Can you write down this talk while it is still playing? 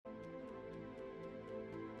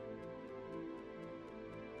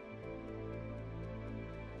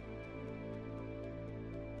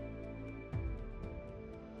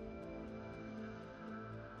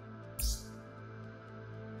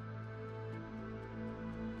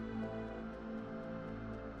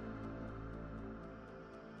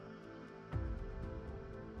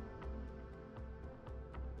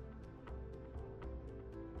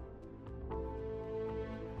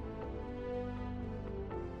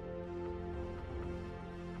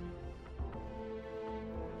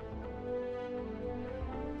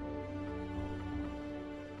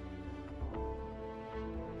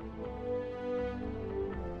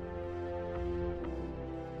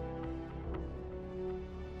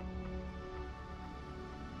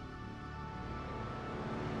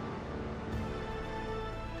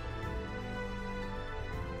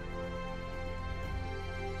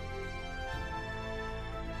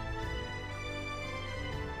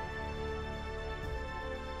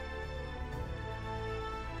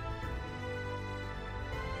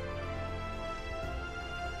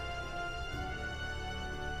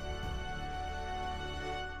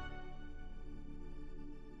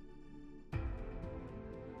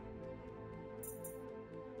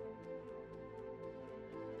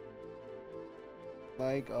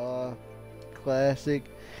Mic off.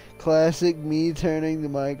 Classic me turning the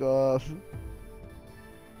mic off.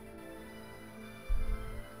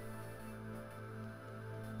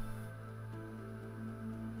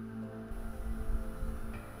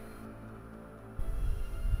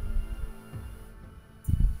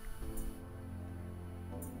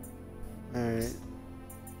 Alright.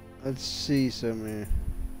 Let's see some here.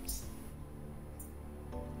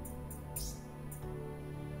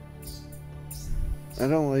 I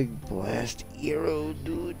don't like Blast Arrow,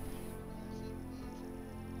 dude.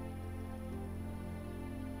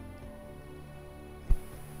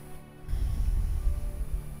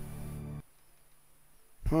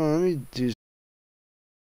 Hold on, let me do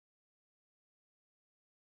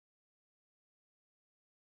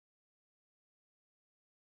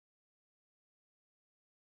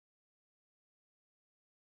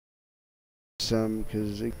some,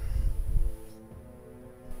 because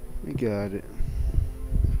we got it.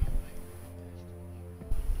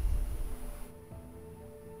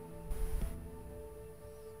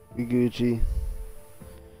 We Gucci.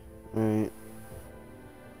 Alright.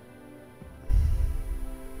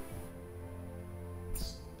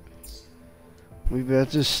 We about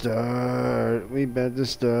to start. We about to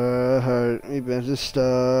start. We about to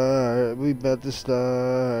start. We about to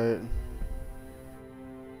start.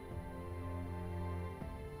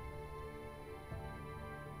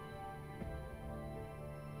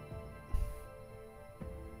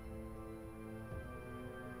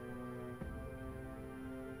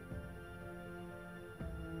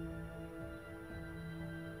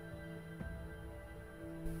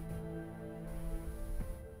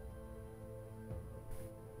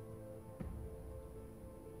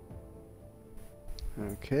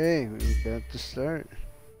 Okay, we got to start.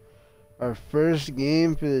 Our first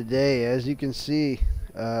game for the day, as you can see,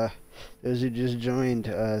 those who just joined,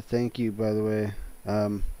 thank you, by the way.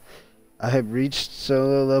 I have reached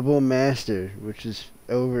solo level master, which is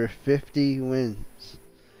over 50 wins.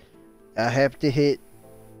 I have to hit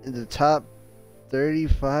the top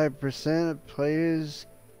 35% of players'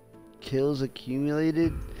 kills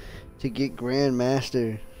accumulated to get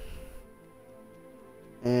Grandmaster.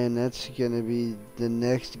 And that's gonna be the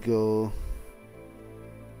next goal.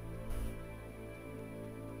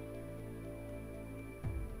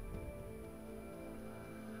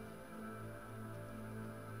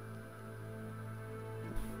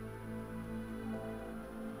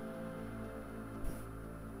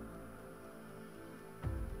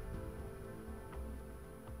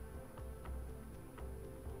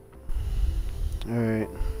 Alright.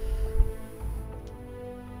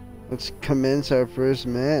 Let's commence our first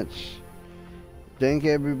match. Thank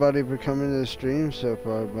everybody for coming to the stream so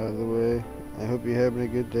far, by the way. I hope you're having a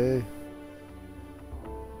good day.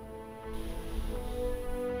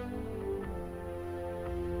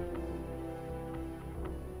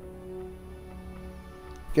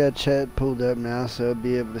 Got chat pulled up now, so I'll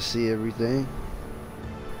be able to see everything.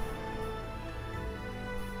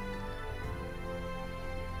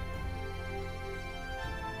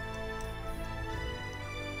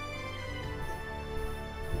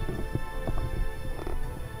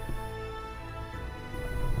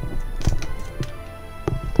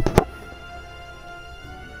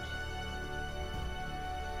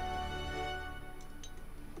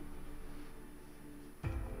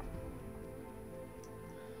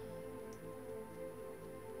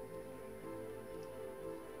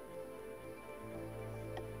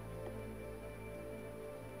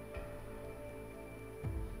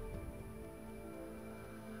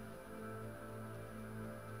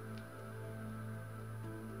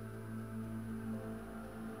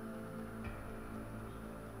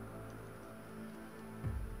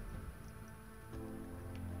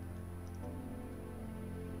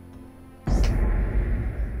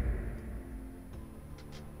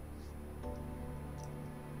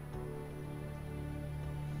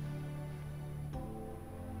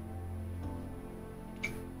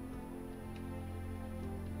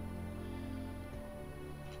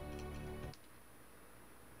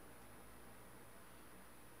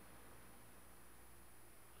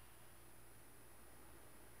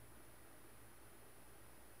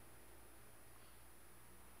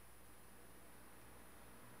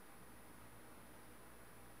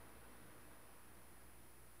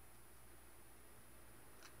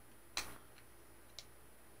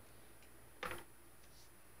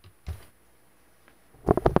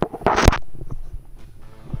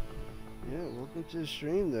 Welcome to the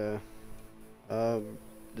stream, though.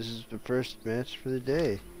 This is the first match for the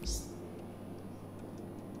day.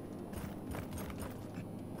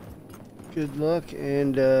 Good luck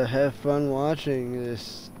and have fun watching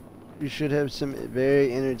this We should have some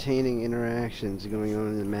very entertaining interactions going on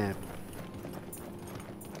in the map.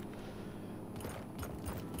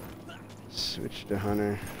 Switch to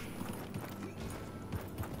Hunter.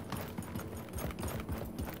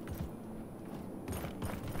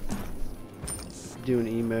 Do an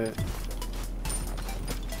emote.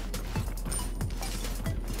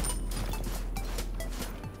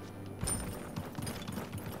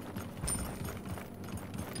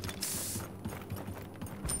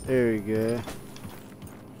 There we go.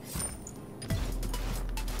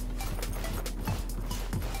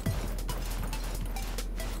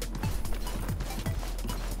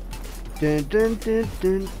 Dun dun dun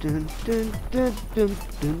dun dun dun dun dun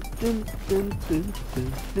dun dun dun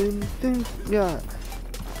dun dun dun. Yeah.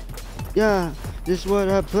 Yeah, this is what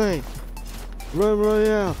I play. Run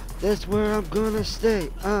Royale, that's where I'm gonna stay.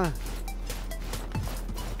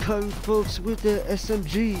 Cutting folks with the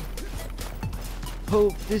SMG.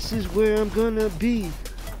 Hope this is where I'm gonna be.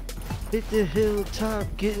 Hit the hilltop,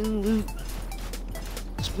 getting loot.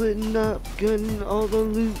 Splitting up, getting all the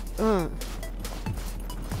loot. I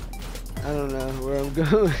don't know where I'm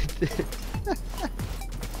going with it.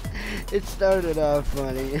 It started off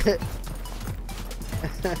funny.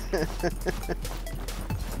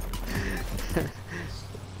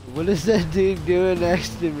 What is that dude doing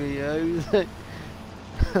next to me? He was like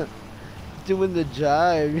doing the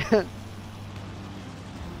jive.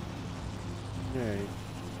 Alright.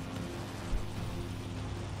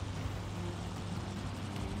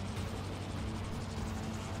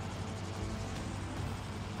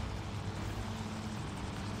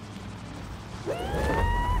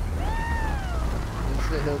 It's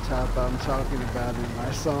the hilltop I'm talking about in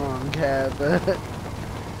my song, Cab.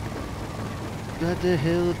 Got the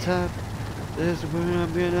hilltop, that's where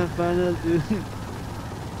I'm gonna find a loot.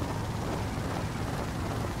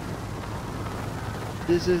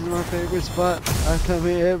 This is my favorite spot. I come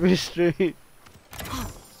here every street.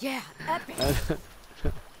 Oh, yeah, epic.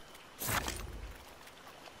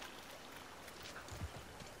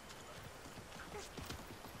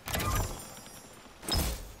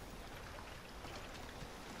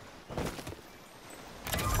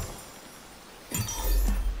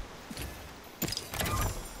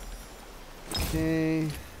 Okay.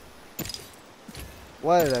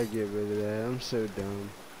 Why did I get rid of that? I'm so dumb.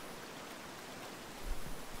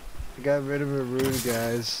 I got rid of a rune,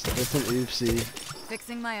 guys. That's an oopsie.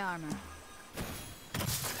 Fixing my armor.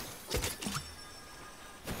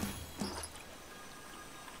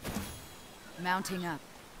 Mounting up.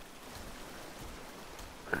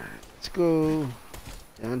 Alright, let's go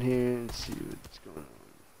down here and see what's going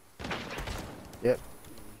on. Yep.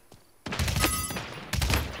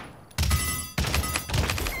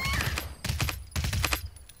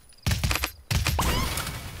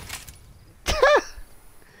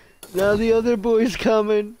 Now the other boy's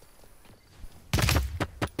coming.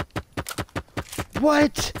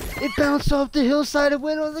 What? It bounced off the hillside and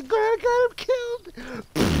went on the ground, got him killed.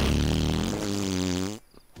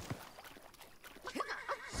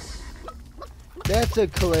 That's a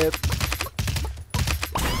clip.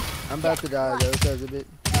 I'm about to die though, because of it.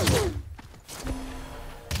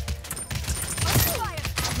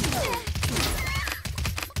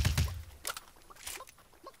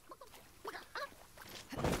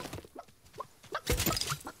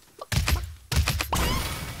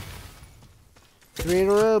 Three in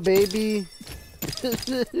a row, baby.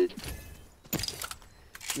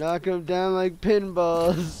 Knock them down like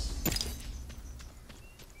pinballs.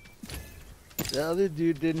 The other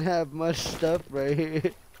dude didn't have much stuff right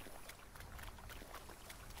here.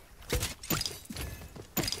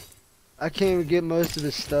 I can't even get most of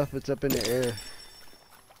his stuff. It's up in the air.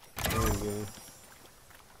 There we go.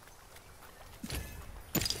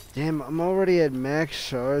 Damn, I'm already at max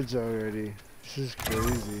shards already. This is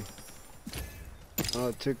crazy. All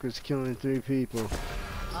it took was killing 3 people.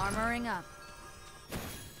 Armoring up.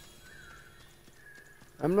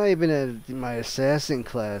 I'm not even at my assassin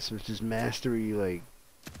class, which is mastery like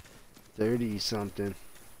 30 something.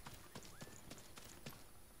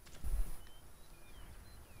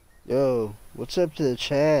 Yo, what's up to the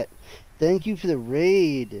chat? Thank you for the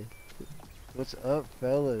raid. What's up,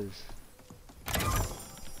 fellas?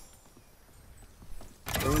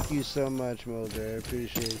 Thank you so much, Mulder. I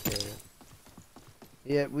appreciate that.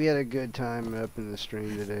 Yeah, we had a good time up in the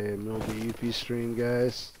stream today. Milby UP stream,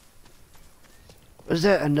 guys. Was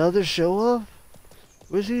that another show off?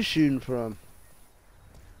 Where's he shooting from?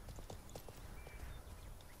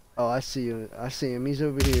 Oh, I see him. I see him. He's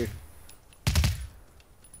over here.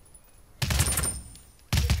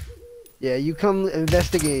 Yeah, you come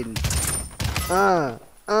investigating.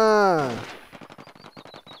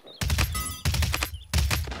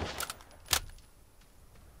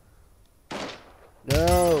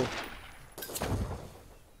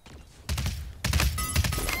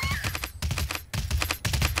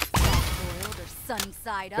 sunny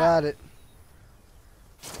side up. Got it.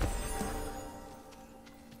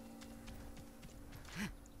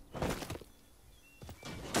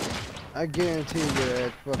 I guarantee they're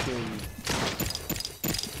at fucking...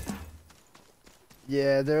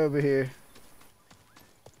 Yeah, they're over here.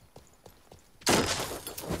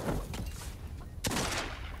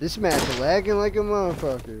 This match lagging like a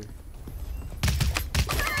motherfucker.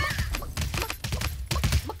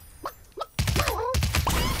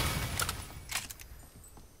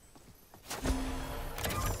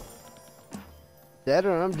 That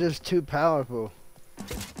or I'm just too powerful.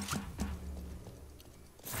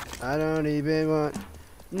 I don't even want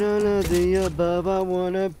none of the above. I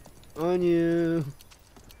wanna on you.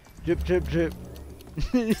 Drip, drip, drip.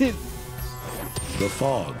 The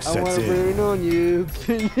fog I sets wanna in. burn on you.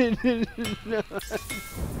 No.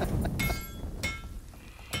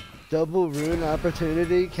 Double rune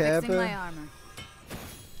opportunity, Fixing my Kappa. armor.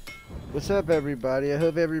 What's up, everybody? I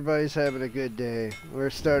hope everybody's having a good day.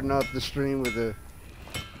 We're starting off the stream with a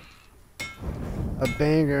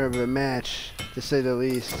banger of a match, to say the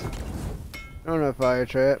least. On a fire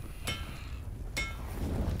trap.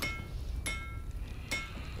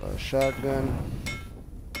 A shotgun.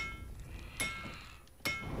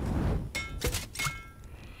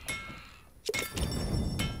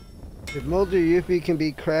 If Mulder Yuffie can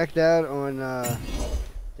be cracked out on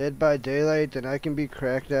Dead by Daylight, then I can be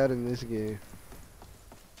cracked out in this game.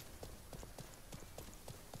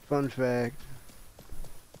 Fun fact.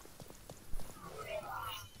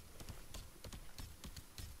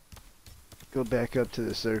 Go back up to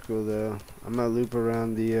the circle though. I'm gonna loop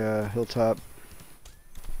around the hilltop.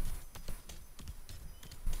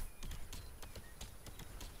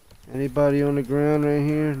 Anybody on the ground right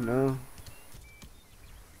here? No.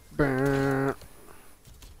 Brr.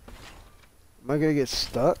 Am I gonna get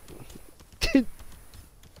stuck?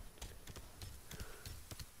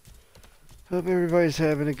 Hope everybody's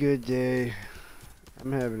having a good day.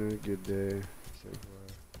 I'm having a good day so far.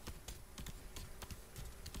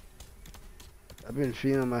 I've been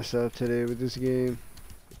feeling myself today with this game.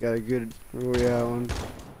 Got a good Royale one.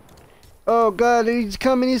 Oh god, he's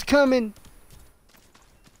coming, he's coming!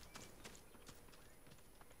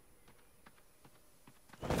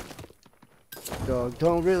 Dog,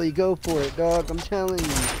 don't really go for it, dog, I'm telling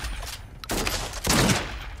you.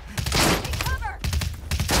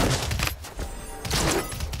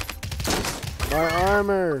 My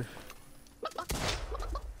armor!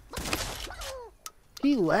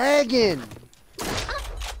 He lagging!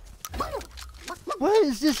 What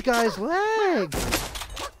is this guy's lag?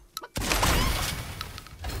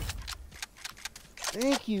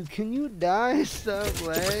 Thank you, can you die? Stop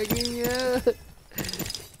lagging, yeah?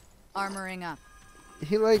 Armoring up.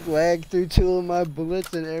 He like lagged through 2 of my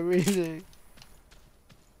bullets and everything.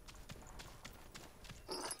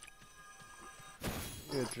 I'm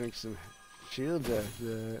gonna drink some shields after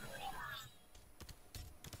that.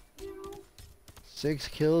 6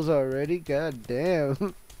 kills already? God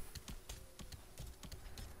damn.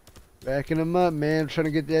 Racking them up, man. I'm trying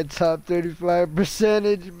to get that top 35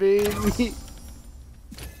 percentage, baby.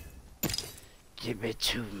 Give it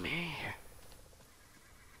to me.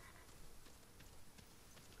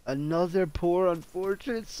 Another poor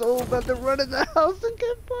unfortunate soul about to run in the house and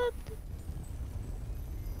get fucked.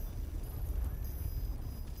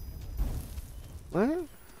 What?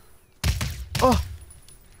 Oh!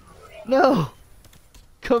 No!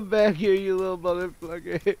 Come back here, you little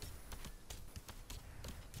motherfucker.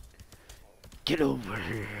 Get over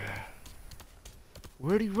here.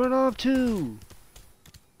 Where'd he run off to?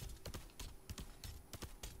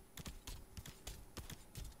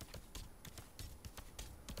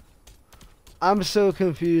 I'm so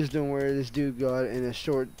confused on where this dude got in a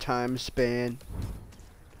short time span.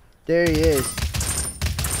 There he is.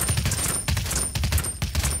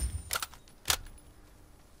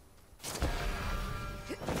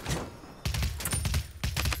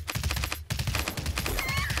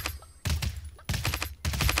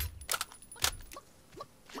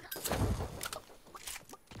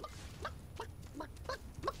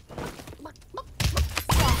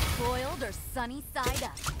 Soft boiled or sunny side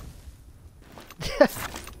up.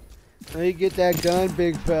 Let me get that gun,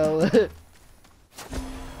 big fella.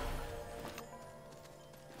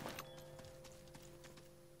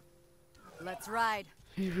 Let's ride.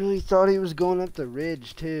 He really thought he was going up the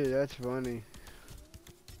ridge too. That's funny.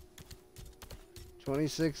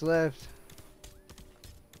 26 left.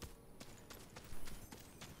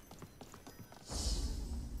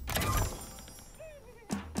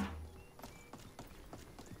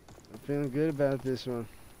 I'm feeling good about this one.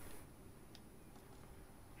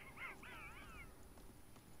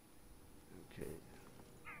 Okay.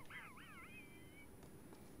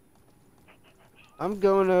 I'm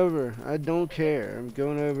going over. I don't care. I'm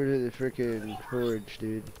going over to the frickin' forge,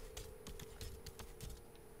 dude.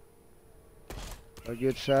 I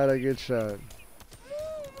get shot, I get shot.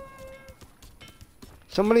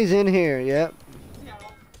 Somebody's in here, yep.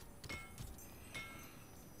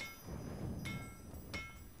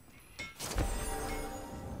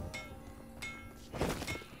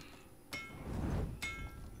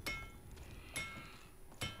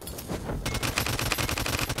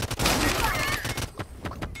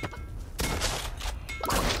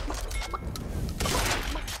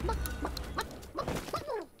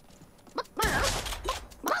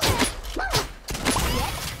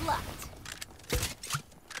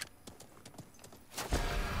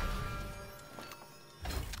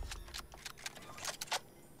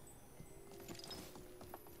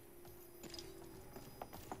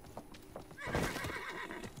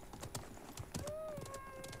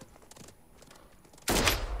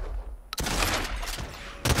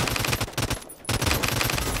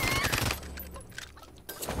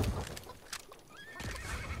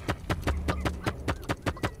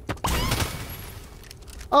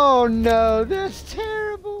 Oh no, that's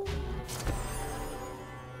terrible.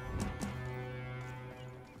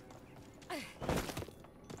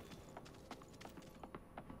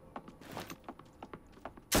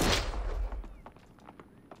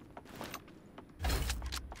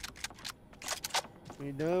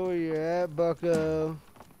 You know where you're at, bucko.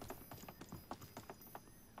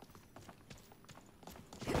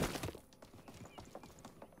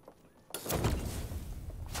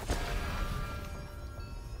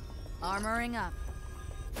 Armoring up.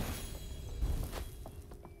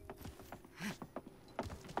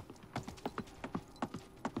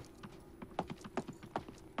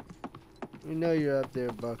 You know you're up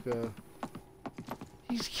there, bucko.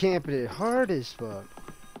 He's camping it hard as fuck.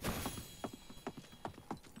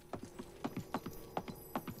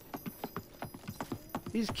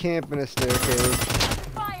 He's camping a staircase.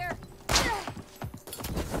 Fire!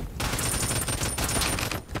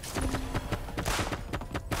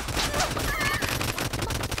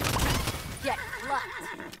 Get plucked.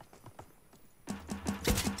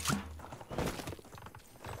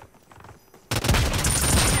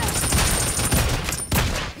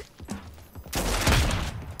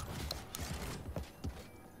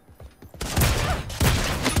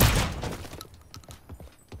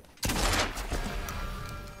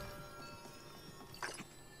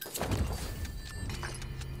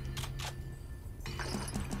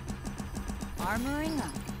 Armoring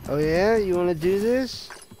up. Oh yeah? You wanna do this?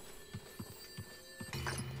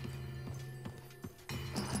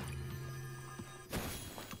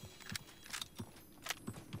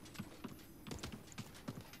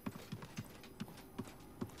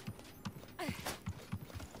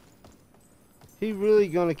 He really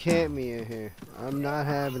gonna camp me in here. I'm not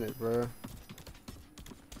having it, bro.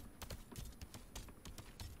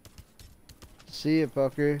 See ya,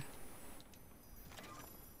 fucker.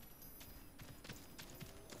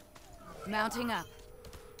 Mounting up.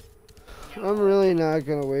 I'm really not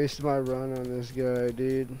gonna waste my run on this guy,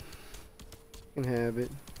 dude. You can have it.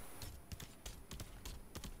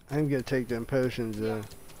 I'm gonna take them potions though.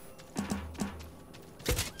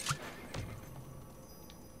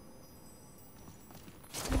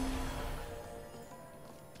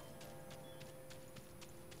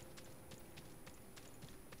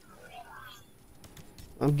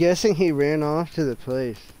 I'm guessing he ran off to the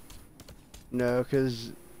place. No,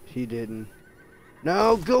 cause he didn't.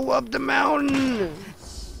 No, go up the mountain!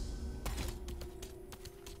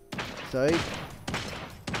 Psych.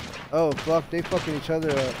 Oh, fuck, they fucking each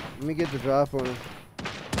other up. Let me get the drop on him.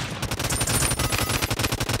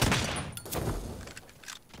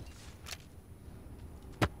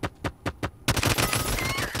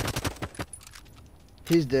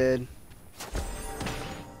 He's dead.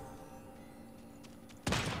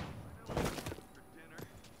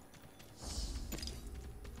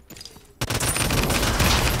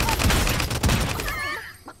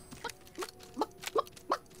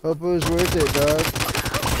 Hope it was worth it, dog.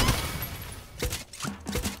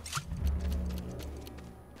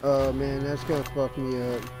 Oh man, that's gonna fuck me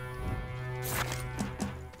up.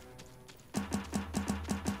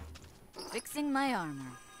 Fixing my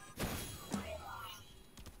armor.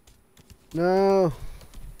 No.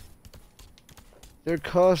 They're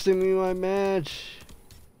costing me my match.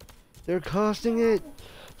 They're costing it.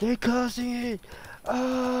 They're costing it.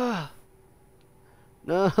 Ah.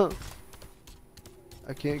 No.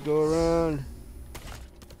 I can't go around.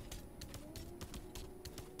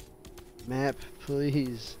 Map,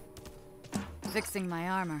 please. Fixing my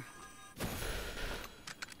armor.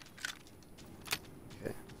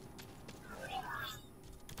 Okay.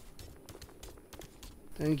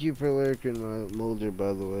 Thank you for lurking, my Mulder,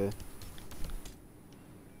 by the way.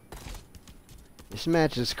 This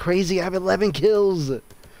match is crazy. I have 11 kills. I'm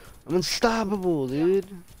unstoppable, dude.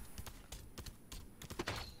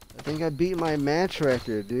 I think I beat my match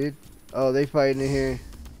record, dude. Oh, they fighting in here.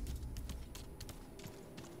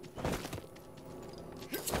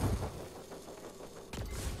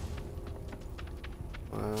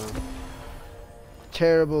 Wow.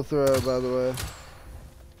 Terrible throw, by the way.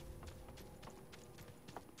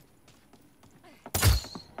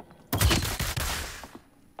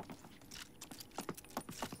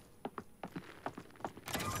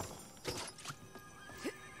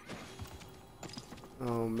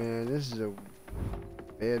 Oh man, this is a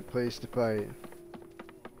bad place to fight.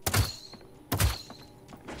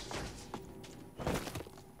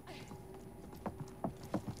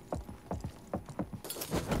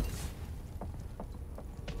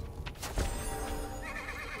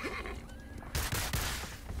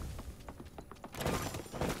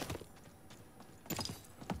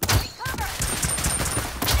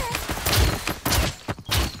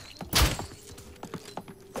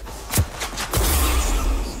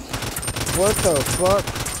 What the fuck?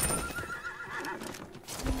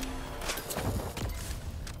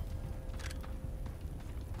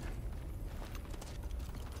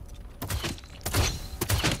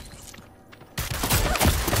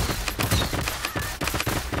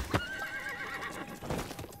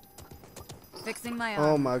 Fixing my arm.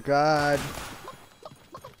 Oh my god.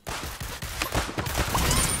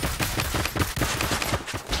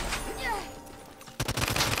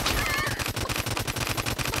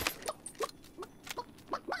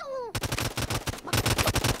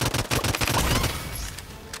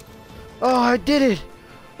 Oh, I did it!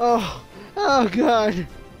 Oh, oh god!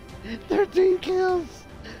 13 kills!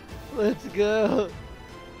 Let's go!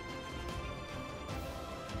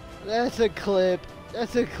 That's a clip.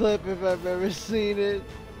 That's a clip if I've ever seen it.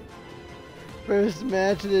 First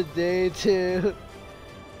match of the day, too.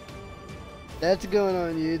 That's going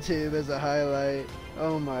on YouTube as a highlight.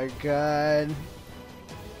 Oh my god.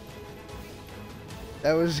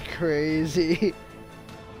 That was crazy.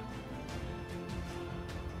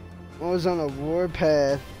 I was on a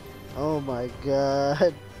warpath. Oh my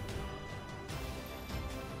god.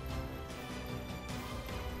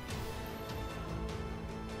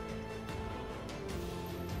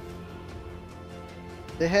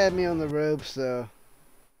 They had me on the ropes though.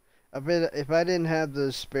 I bet if I didn't have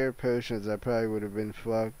those spare potions, I probably would have been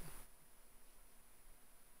fucked.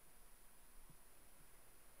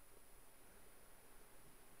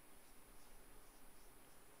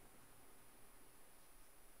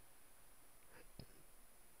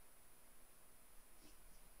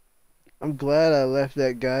 I'm glad I left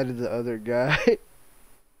that guy to the other guy.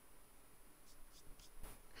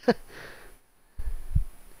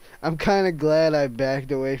 I'm kind of glad I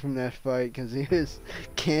backed away from that fight because he was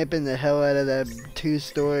camping the hell out of that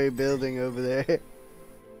 2-story building over there.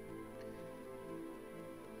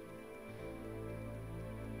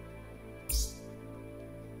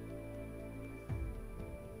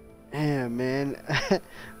 Damn, man.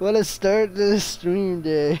 What a start to the stream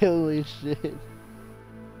day. Holy shit.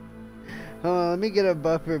 Hold on, let me get a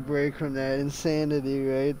buffer break from that insanity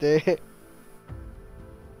right there.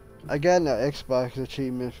 I got an Xbox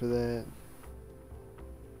achievement for that.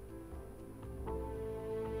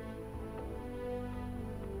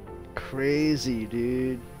 Crazy,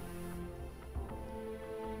 dude.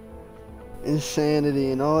 Insanity,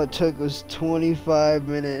 and all it took was 25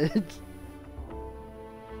 minutes.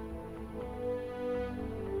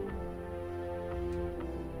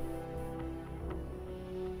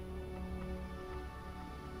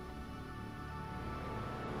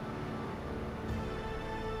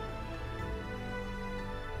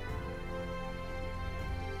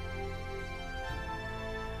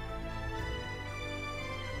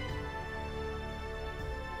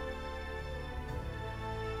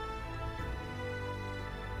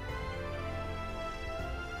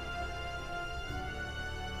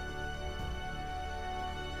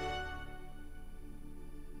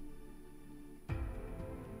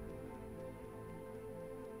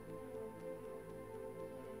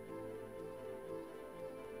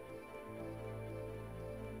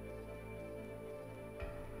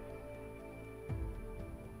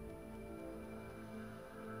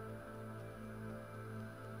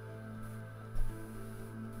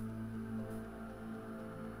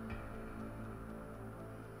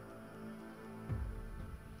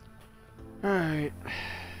 Alright.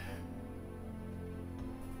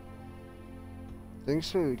 Thanks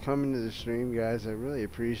for coming to the stream, guys. I really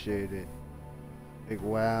appreciate it. Like,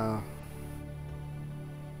 wow.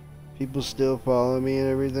 People still follow me and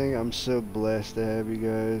everything. I'm so blessed to have you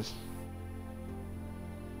guys.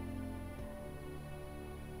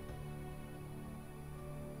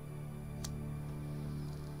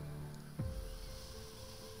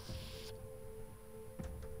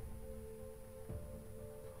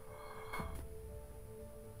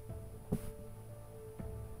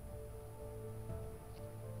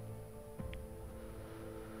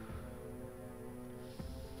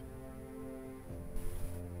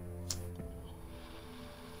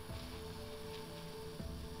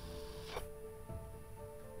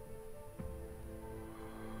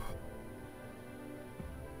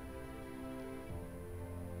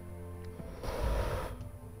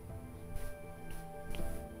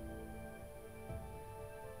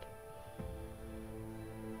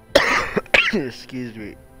 Excuse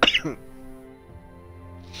me.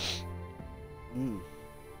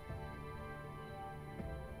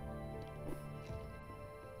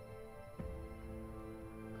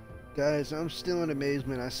 Guys, I'm still in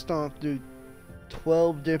amazement. I stomped through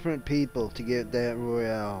 12 different people to get that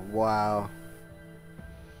Royale. Wow.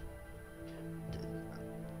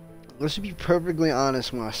 Let's be perfectly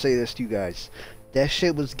honest when I say this to you guys. That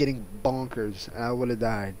shit was getting bonkers and I would have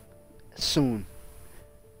died soon.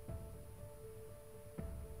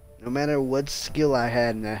 No matter what skill I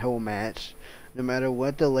had in that whole match, no matter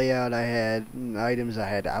what the layout I had and items I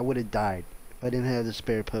had, I would have died if I didn't have the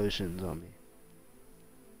spare potions on me.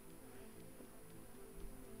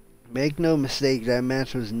 Make no mistake, that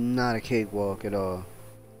match was not a cakewalk at all.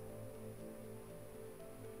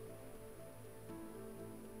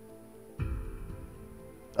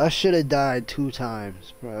 I should have died 2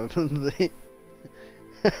 times, probably.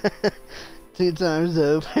 2 times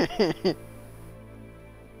over.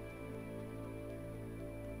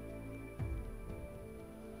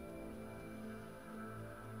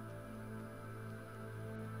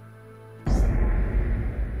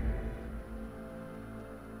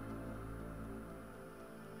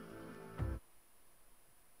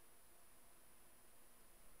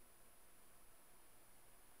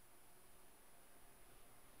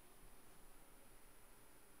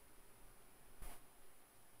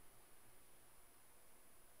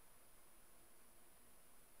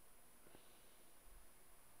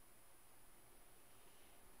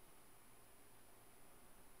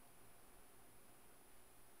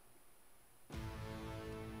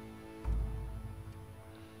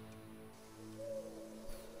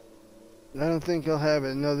 I don't think I'll have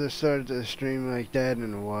another start to the stream like that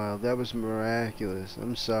in a while. That was miraculous.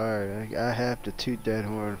 I'm sorry. I have to toot that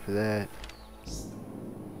horn for that.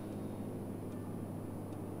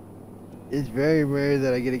 It's very rare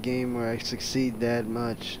that I get a game where I succeed that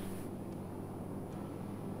much.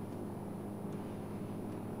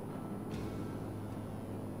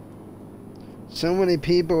 So many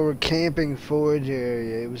people were camping forge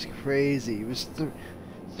area. It was crazy. It was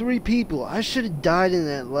 3 people. I should have died in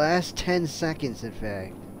that last 10 seconds, in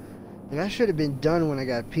fact. Like, I should have been done when I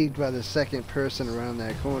got peeked by the second person around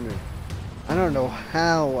that corner. I don't know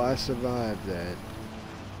how I survived that.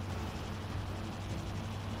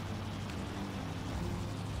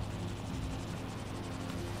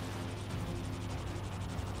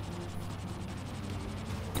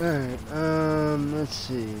 Alright, let's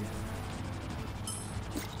see.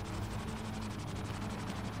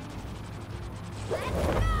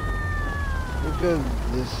 Look at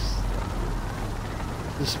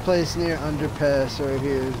this place near underpass right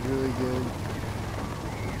here is really good.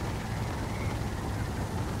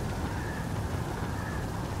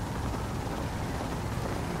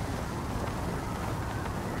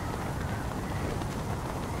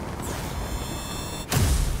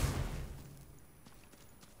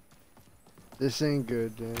 This ain't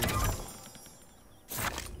good, dude.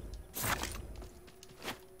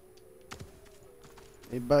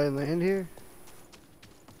 Anybody land here?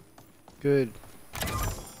 Good.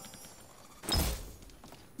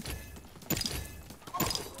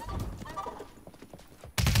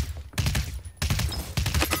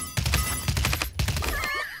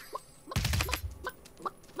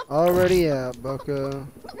 Already out, bucko.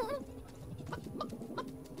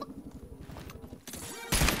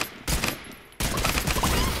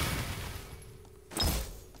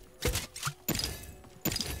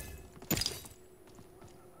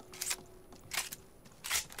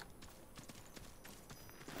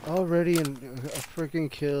 Already a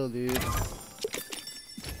freaking kill, dude.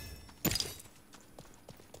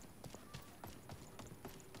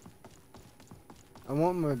 I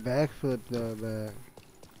want my backflip though back.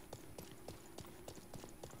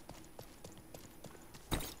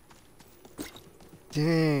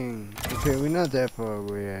 Dang. Okay, we're not that far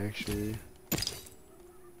away actually.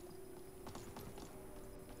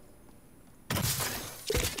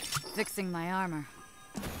 Fixing my armor.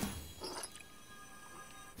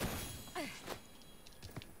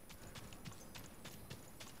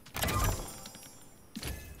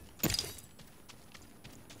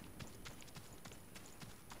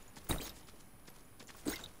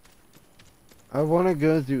 I want to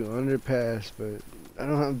go through underpass, but I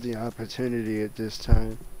don't have the opportunity at this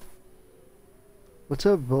time. What's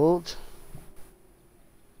up, Bolt?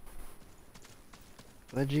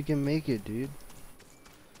 Glad you can make it, dude.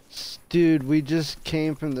 Dude, we just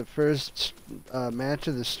came from the first match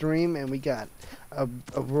of the stream, and we got a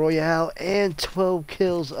Royale and 12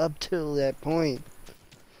 kills up till that point.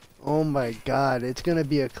 Oh my god, it's gonna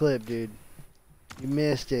be a clip, dude. You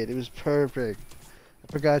missed it. It was perfect.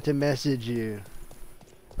 I forgot to message you.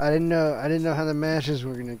 I didn't know how the matches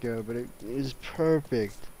were gonna go, but it was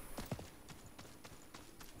perfect.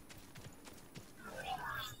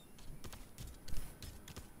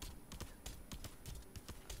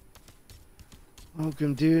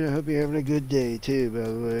 Welcome, dude. I hope you're having a good day too, by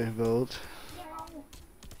the way, Volt.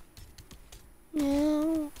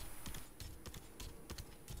 No.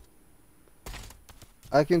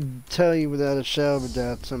 I can tell you without a shadow of a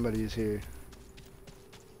doubt somebody's here.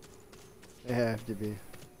 They have to be.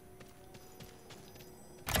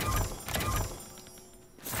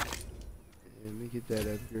 Let me get that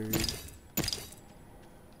upgrade.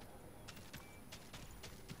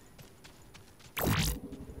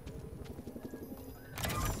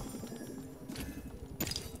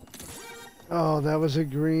 Oh, that was a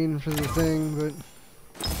green for the thing, but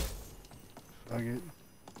fuck it.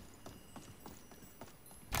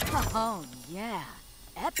 Oh, yeah.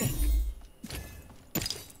 Epic.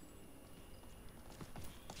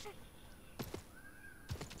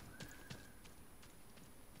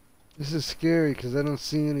 This is scary because I don't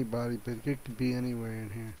see anybody, but it could be anywhere in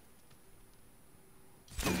here.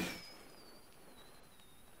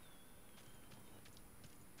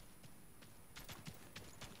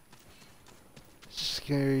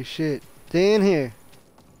 Scary shit. Stay in here.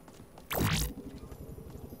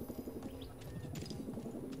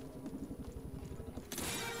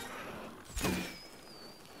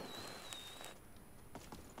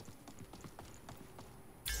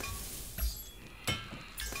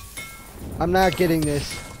 I'm not getting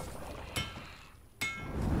this.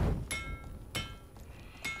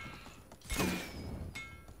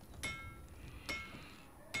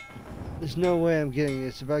 There's no way I'm getting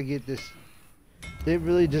this if I get this. They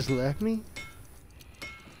really just left me?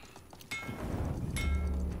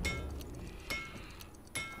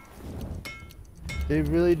 They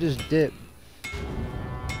really just dipped.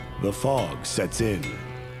 The fog sets in.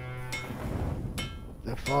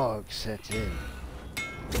 The fog sets in.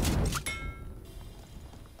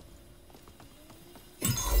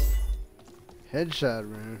 Headshot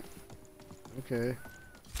room. Okay.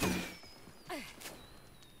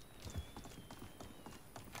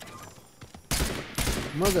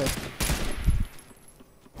 Mother.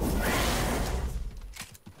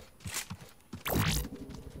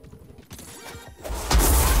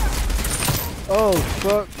 Oh,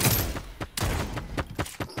 fuck.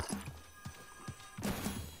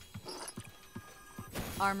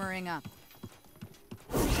 Armoring up.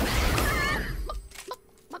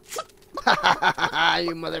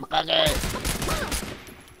 You motherfucker.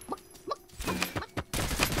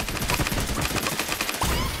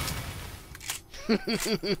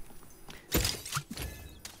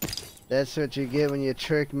 That's what you get when you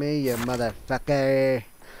trick me, you motherfucker.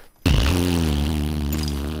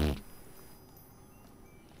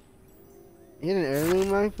 You had an heirloom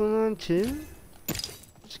rifle on too?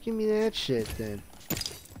 Just give me that shit then.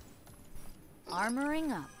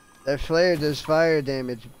 Armoring up. That flare does fire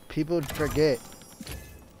damage. People forget.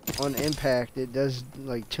 On impact, it does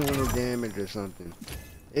like 200 damage or something.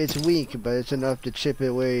 It's weak, but it's enough to chip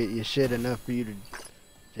away at your shit enough for you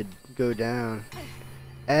to go down.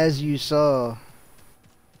 As you saw,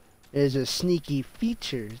 there's a sneaky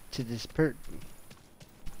feature to this perk.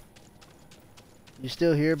 You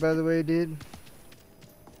still here, by the way, dude?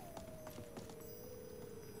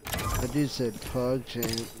 That dude said Pog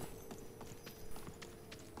Champ.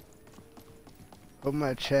 Hope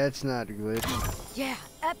my chat's not glitched. Yeah,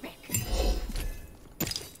 epic.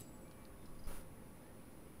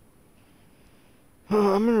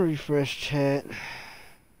 Oh, I'm gonna refresh chat.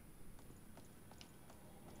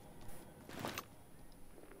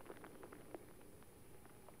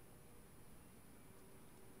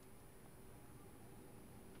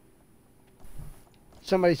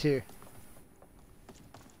 Somebody's here.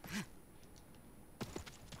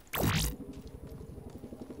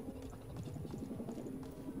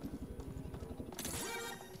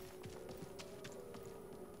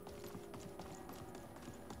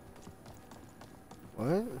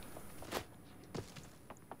 What?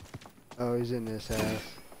 Oh, he's in this house.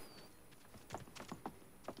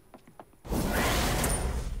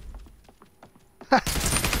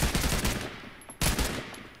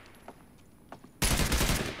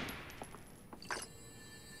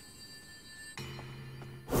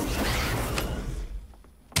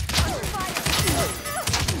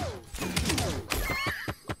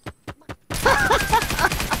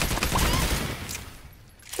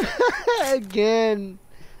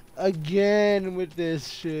 Again with this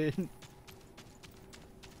shit.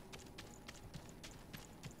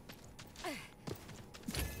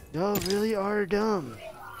 Y'all really are dumb.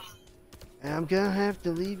 And I'm gonna have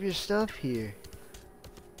to leave your stuff here.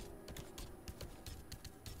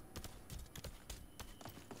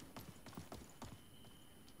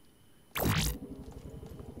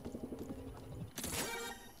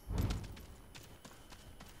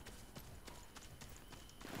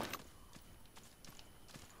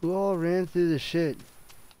 Who all ran through the shit?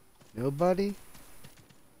 Nobody?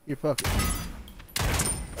 You're fucking.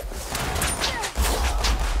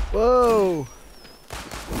 Whoa!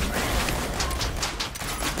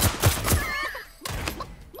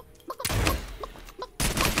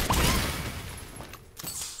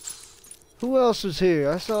 Who else was here?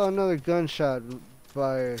 I saw another gunshot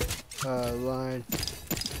fire line.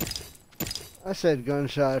 I said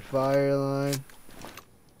gunshot fire line.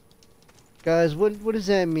 Guys, what does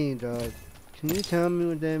that mean, dog? Can you tell me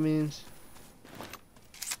what that means?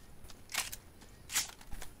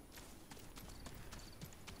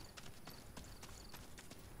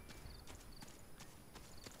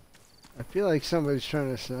 I feel like somebody's trying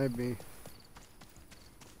to snipe me.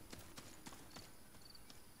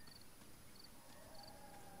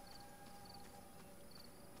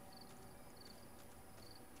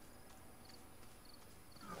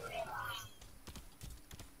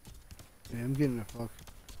 Yeah, I'm getting the fuck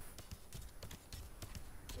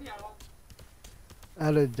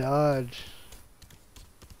out of Dodge.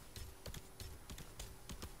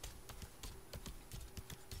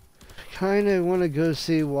 Kinda wanna go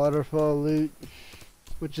see waterfall loot,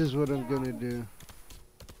 which is what I'm gonna do.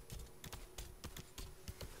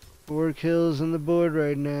 4 kills on the board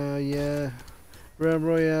right now, yeah.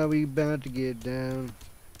 Royale, we about to get down.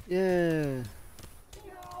 Yeah.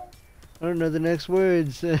 I don't know the next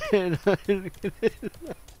words.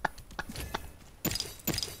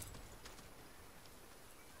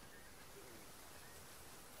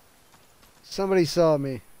 Somebody saw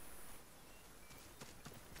me.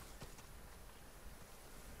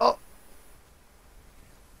 Oh!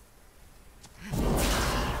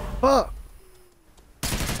 Fuck!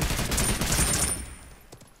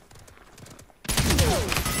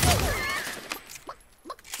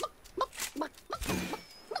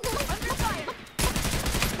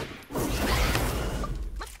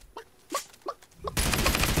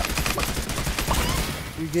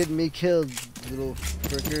 You're getting me killed, little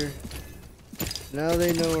fricker. Now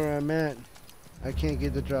they know where I'm at. I can't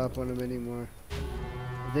get the drop on them anymore.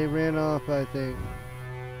 They ran off, I think.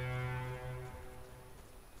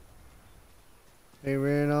 They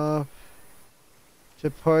ran off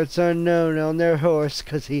to parts unknown on their horse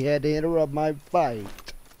because he had to interrupt my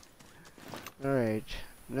fight. Alright,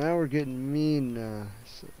 now we're getting mean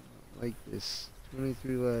so, like this.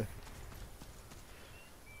 23 left.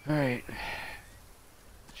 Alright.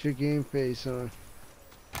 Put your game face on.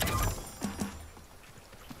 Let's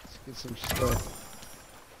get some stuff.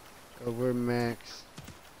 Oh, we're max.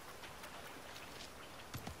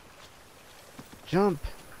 Jump!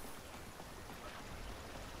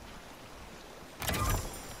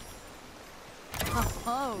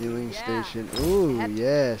 Oh, Healing yeah. station. Ooh,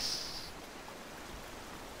 yes.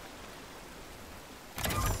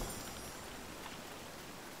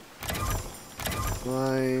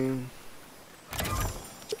 Flying.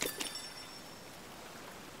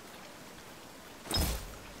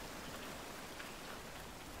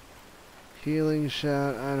 Healing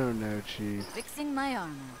shot. I don't know, Chief. Fixing my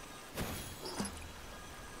armor.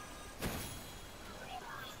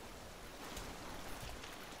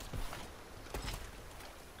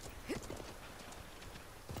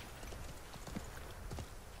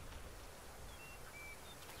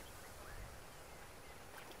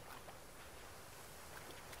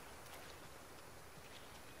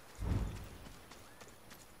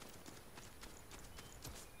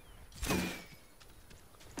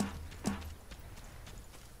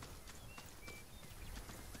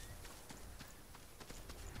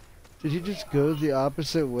 Did he just go the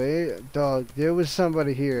opposite way? Dog, there was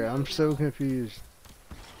somebody here. I'm so confused.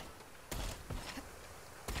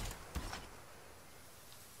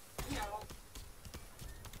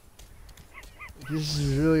 This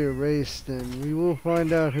is really a race, then we will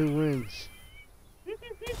find out who wins.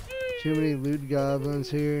 Too many loot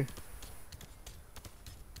goblins here.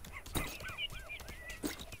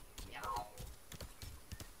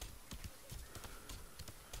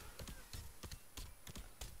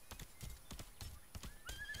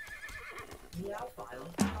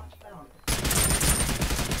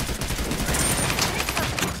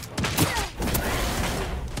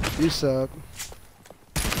 You suck.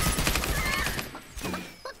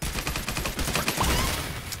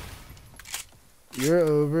 You're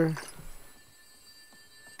over.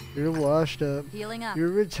 You're washed up. Healing up.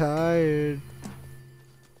 You're retired.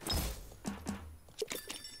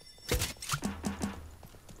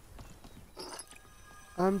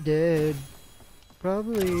 I'm dead.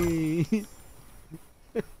 Probably.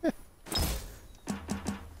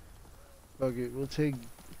 Fuck it, we'll take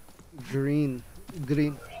green.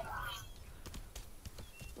 Green.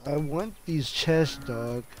 I want these chests,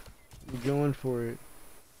 dog. I'm going for it.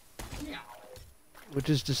 Which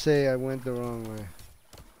is to say, I went the wrong way.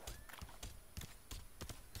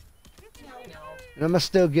 And I'ma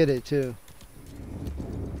still get it, too.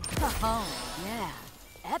 Oh, yeah.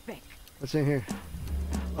 Epic. What's in here?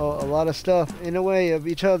 Oh, a lot of stuff in the way of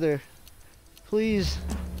each other. Please.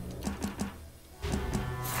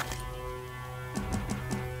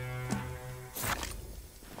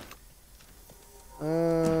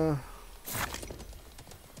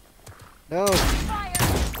 No. Fire.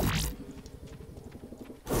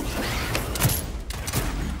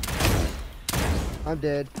 I'm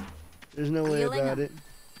dead. There's no way Healing about up. it.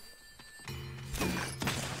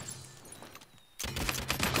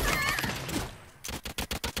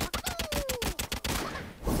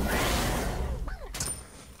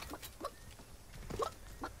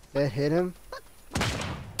 That hit him?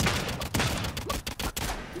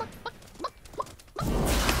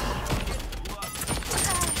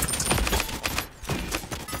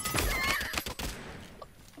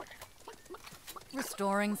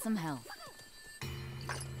 Restoring some health.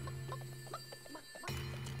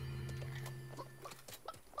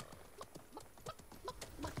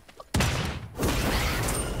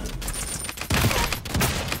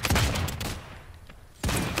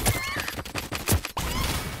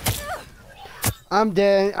 I'm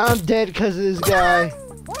dead. I'm dead because of this guy.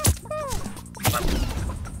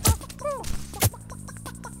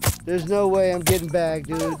 There's no way I'm getting back,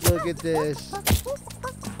 dude. Look at this.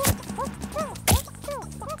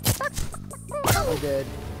 I'm dead.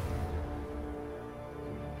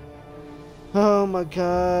 Oh my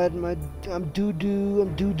god. I'm doo-doo.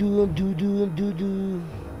 I'm doo-doo. I'm doo-doo. I'm doo-doo.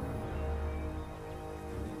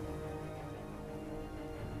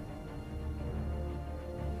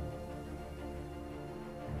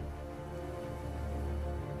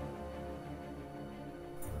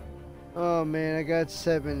 Oh man, I got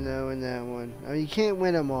 7 though in that one. I mean, you can't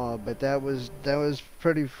win them all, but that was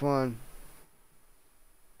pretty fun.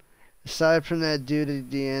 Aside from that dude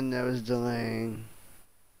at the end that was delaying.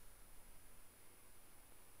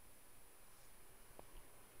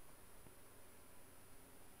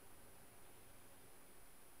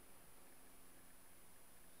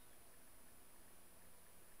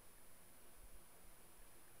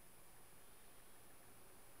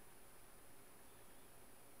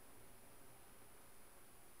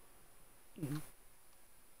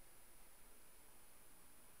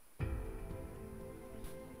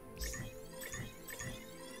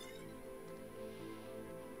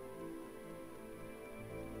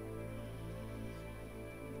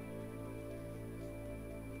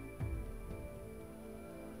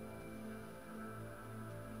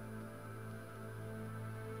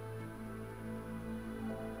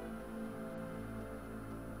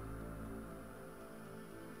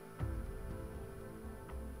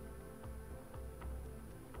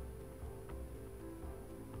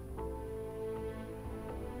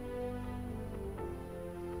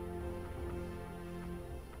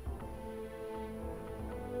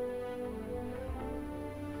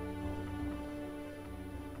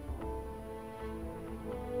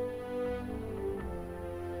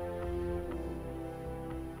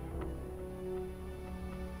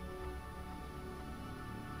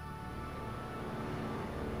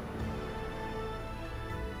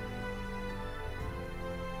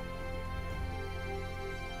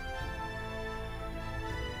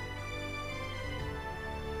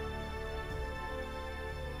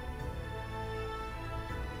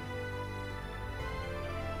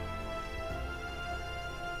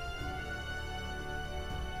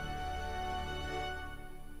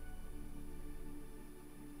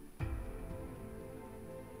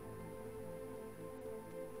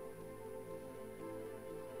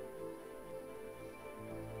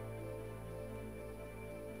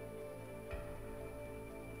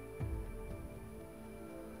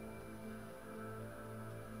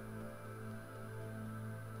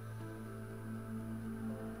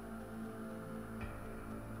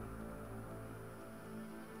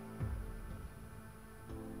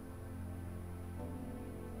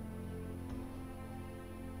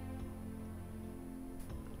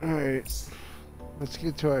 Alright. Let's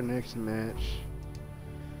get to our next match.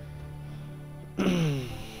 I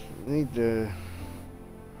think the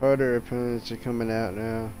harder opponents are coming out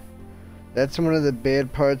now. That's one of the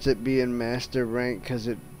bad parts at being master rank, because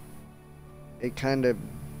it kind of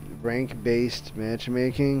rank based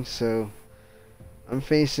matchmaking, so I'm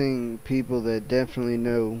facing people that definitely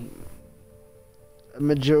know a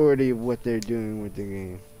majority of what they're doing with the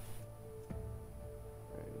game.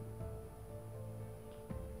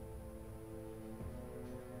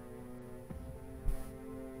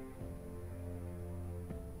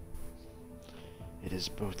 It is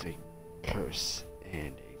both a curse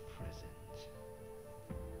and a present.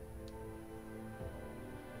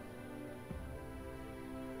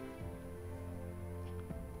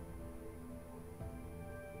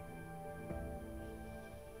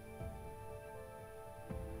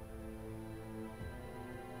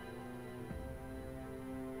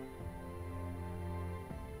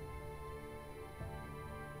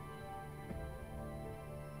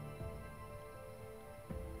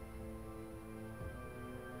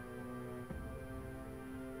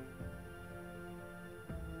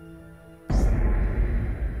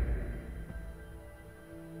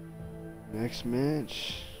 Next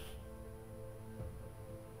match.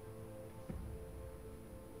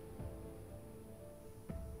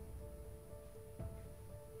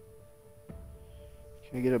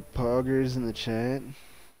 Can I get a poggers in the chat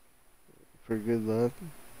for good luck?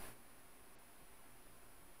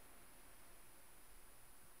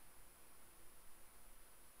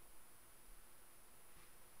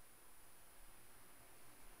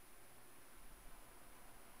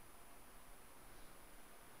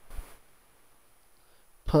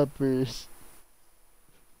 Puppers.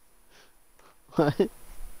 What?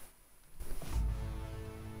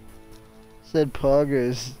 Said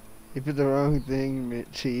poggers. You put the wrong thing,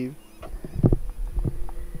 Chief.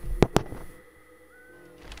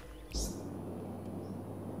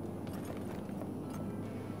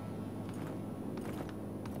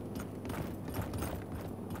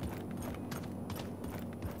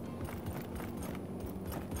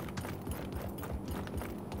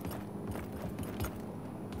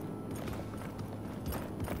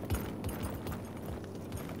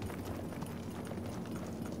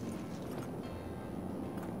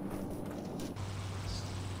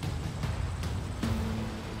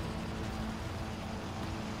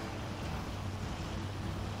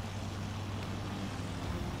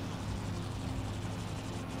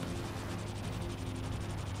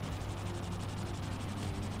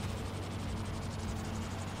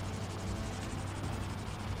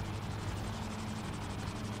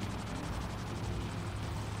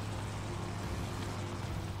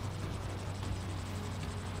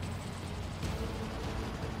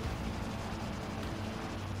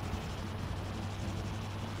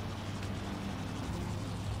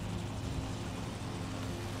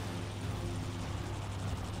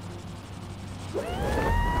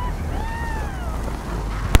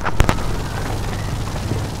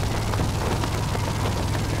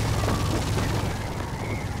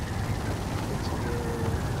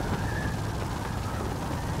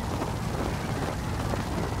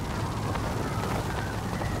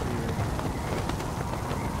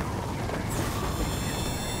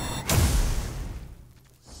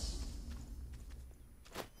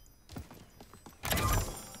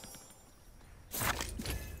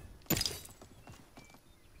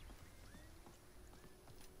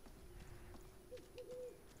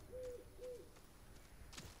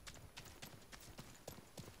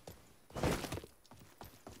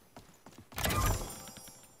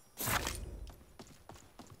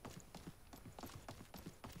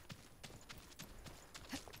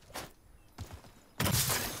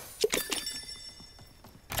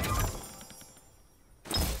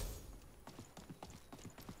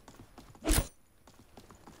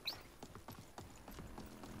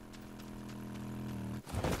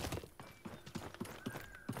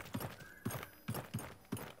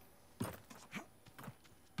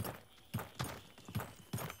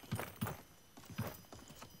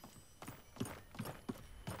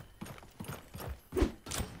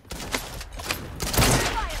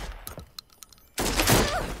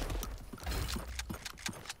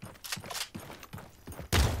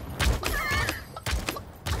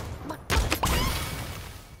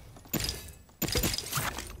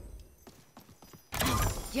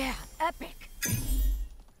 Yeah, epic.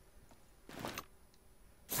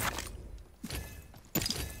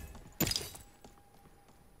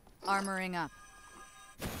 Armoring up.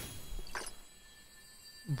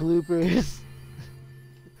 Bloopers.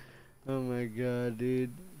 Oh my god,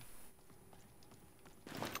 dude.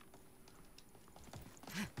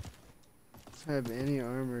 Have any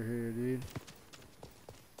armor here, dude.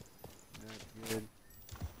 Not good.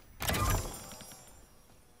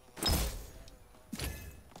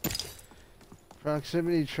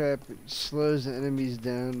 Proximity trap slows the enemies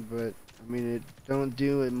down, but I mean it don't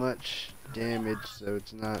do it much damage, so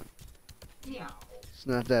it's not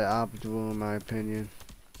that optimal in my opinion.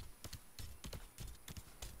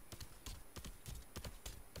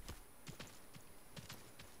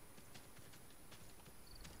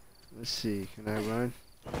 Let's see, can I run?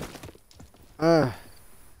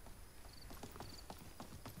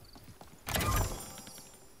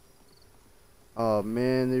 Oh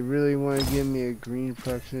man, they really want to give me a green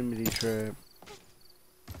proximity trap.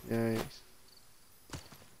 Yikes.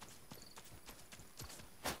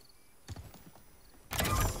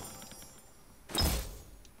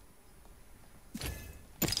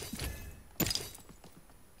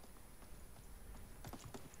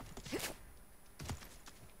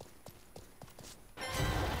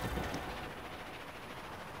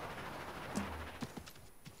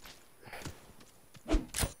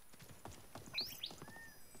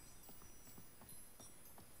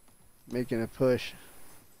 Making a push.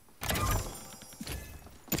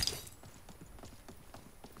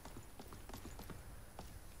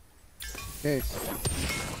 Okay.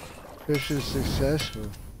 Push is successful.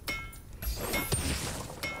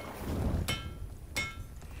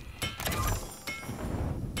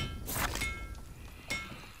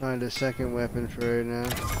 Find a second weapon for right now.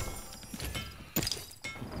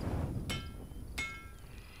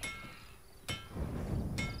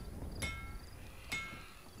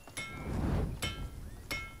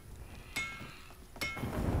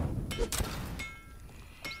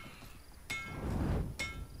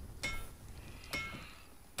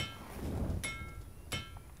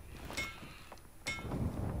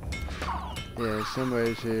 Yeah,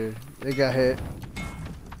 somebody's here. They got hit.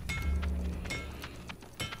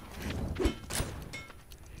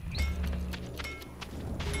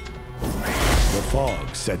 The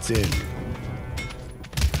fog sets in.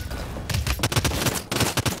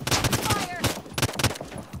 Fire!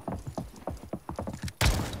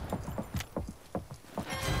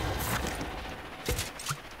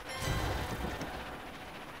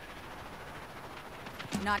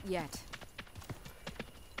 Not yet.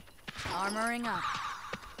 Armoring up.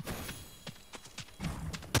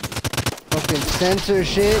 Fucking sensor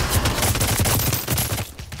shit.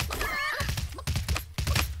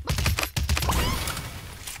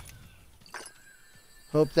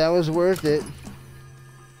 Hope that was worth it.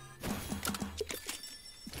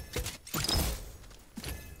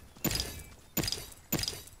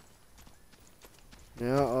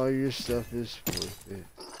 Now all your stuff is worth it.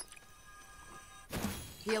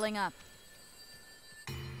 Healing up.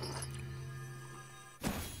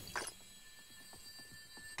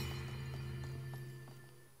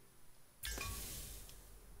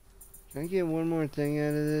 Can I get one more thing out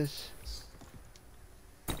of this?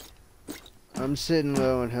 I'm sitting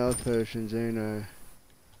low on health potions, ain't I?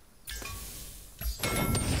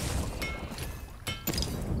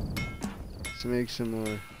 Let's make some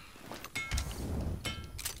more.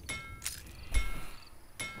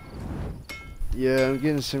 Yeah, I'm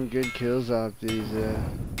getting some good kills off these,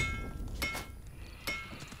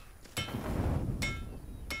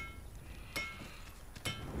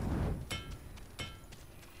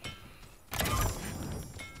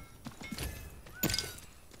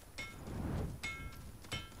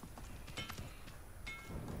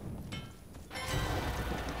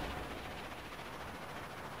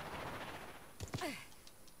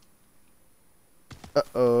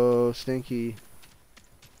 Uh-oh, stinky.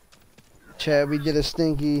 Chad, we did a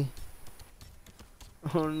stinky.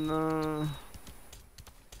 Oh no.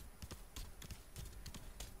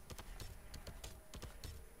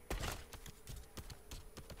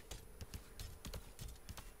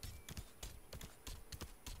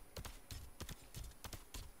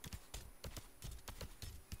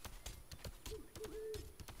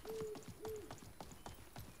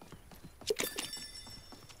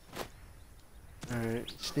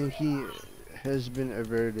 Alright, stinky has been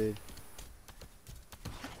averted.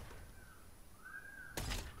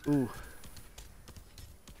 Ooh.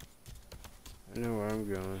 I know where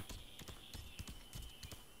I'm going.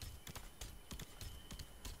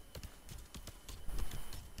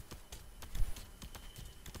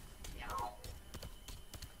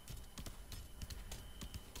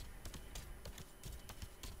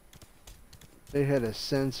 They had a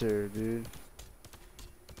sensor, dude.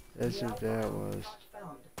 That's what that was.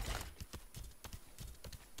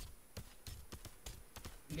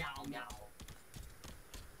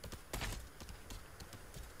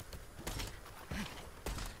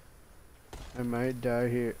 I might die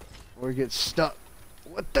here or get stuck.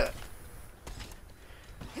 What the?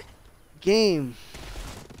 Game.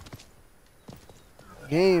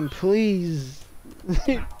 Game, please.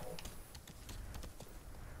 I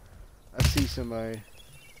see somebody.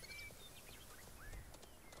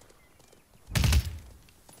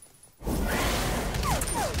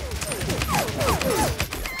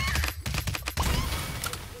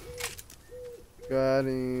 Got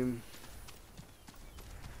him.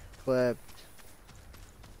 Clapped.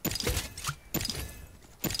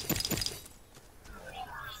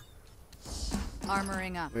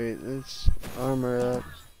 Armoring up. Wait, let's armor up.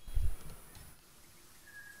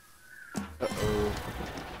 Uh-oh.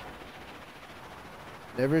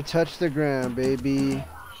 Never touch the ground, baby.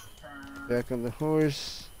 Back on the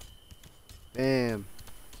horse. Bam.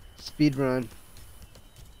 Speed run.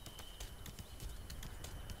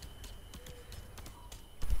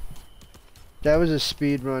 That was a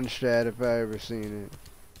speed run strat if I ever seen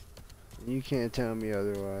it. You can't tell me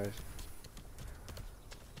otherwise.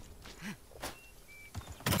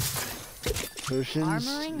 Potions,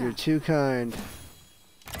 you're too kind.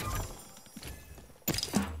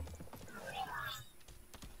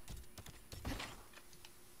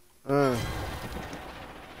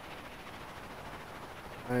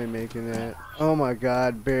 I ain't making that. Oh my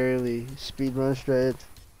god, barely. Speed run strat.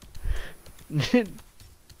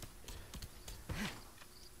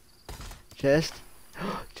 Chest?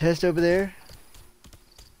 Chest over there?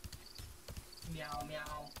 Meow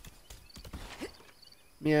meow.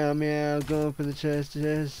 Meow meow, going for the chest. I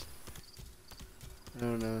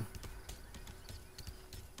don't know.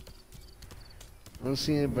 I don't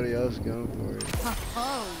see anybody else going for it.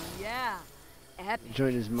 Oh yeah. Epic.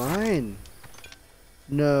 Join his mine.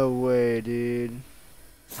 No way, dude.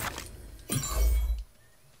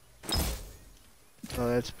 Oh,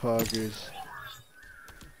 that's poggers.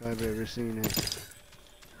 If I've ever seen it.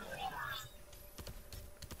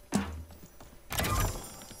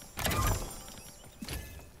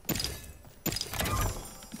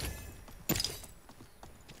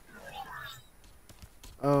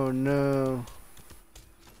 Oh no.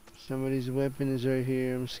 Somebody's weapon is right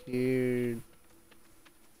here. I'm scared.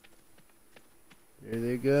 There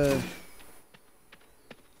they go.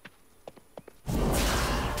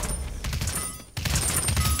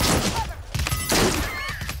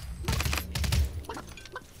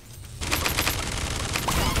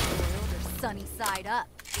 Sunny side up.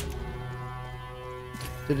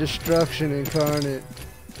 The destruction incarnate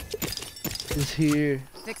is here.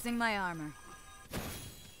 Fixing my armor.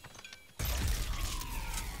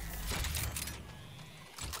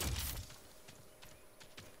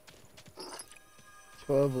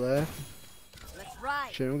 12 left. Let's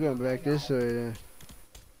ride. Shit, I'm going back this way then.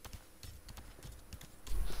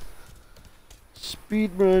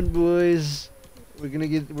 Speed run, boys. We're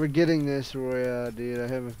getting this Royale, dude. I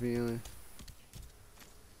have a feeling.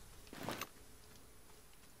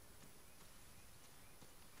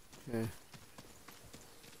 Okay.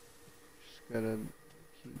 Just gotta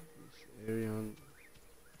keep this area on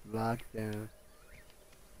lockdown.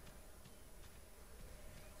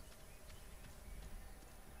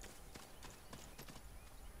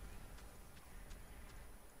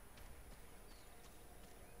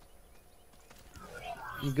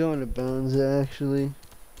 I'm going to Bones actually.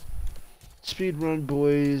 Speed run,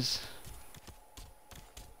 boys.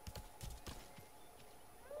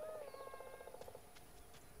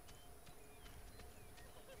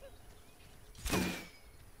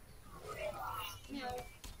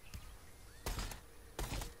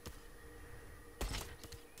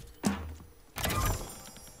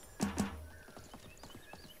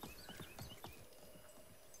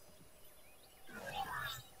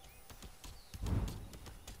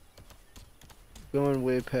 Going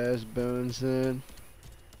way past Bones then.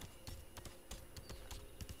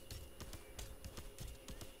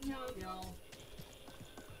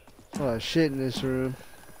 A lot of shit in this room.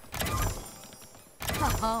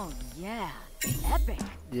 Oh yeah. Epic.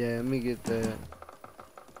 Yeah, let me get that.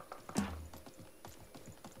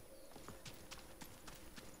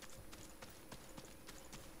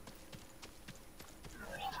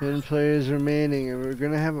 Ten players remaining, and we're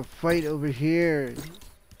gonna have a fight over here.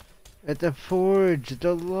 At the forge,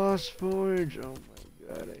 the Lost Forge. Oh my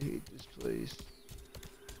god, I hate this place.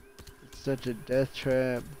 It's such a death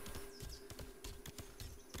trap.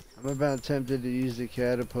 I'm about tempted to use the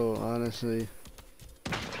catapult, honestly.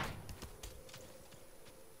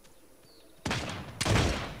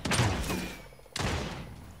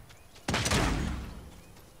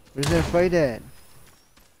 Where's that fight at?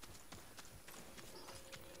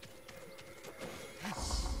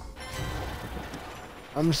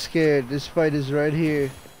 I'm scared. This fight is right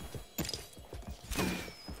here.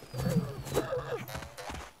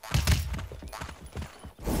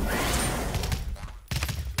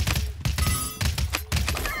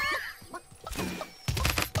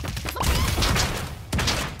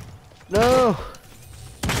 No!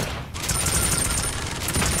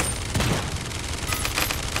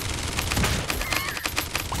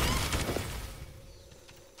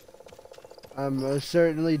 I'm most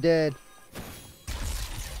certainly dead.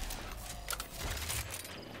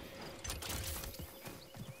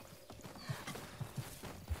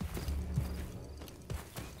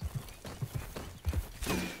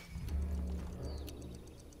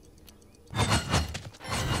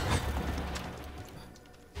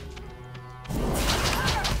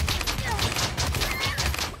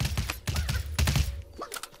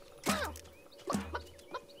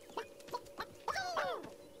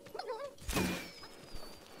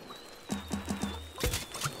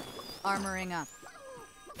 Armoring up.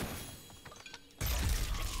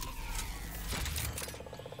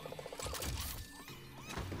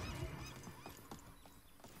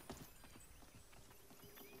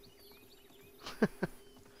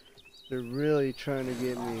 They're really trying to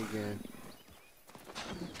get me again.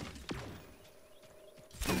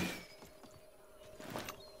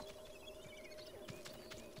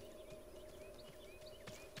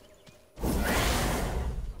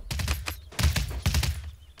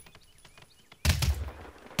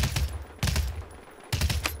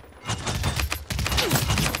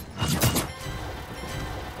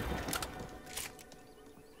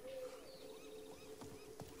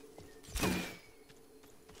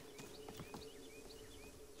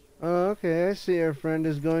 Oh, okay, I see our friend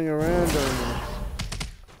is going around on us.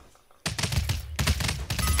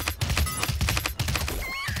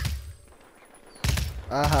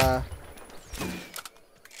 Aha.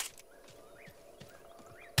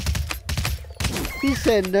 He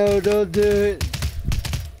said no, don't do it.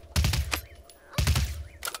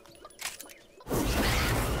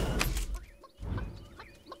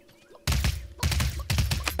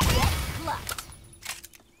 Clutch.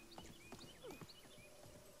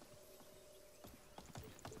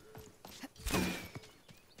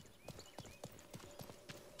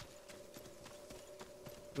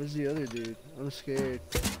 Where's the other dude? I'm scared.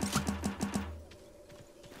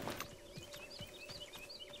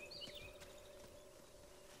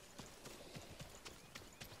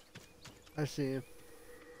 I see him.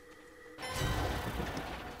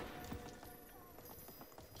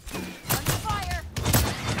 Under fire.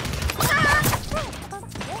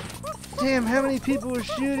 Damn, how many people are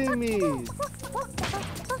shooting me?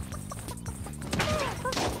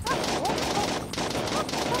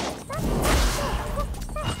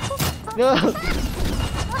 No!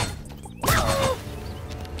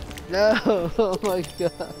 No! Oh my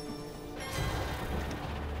god.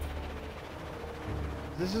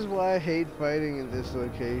 This is why I hate fighting in this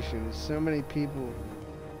location. There's so many people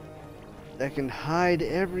that can hide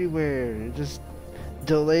everywhere and just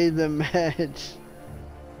delay the match.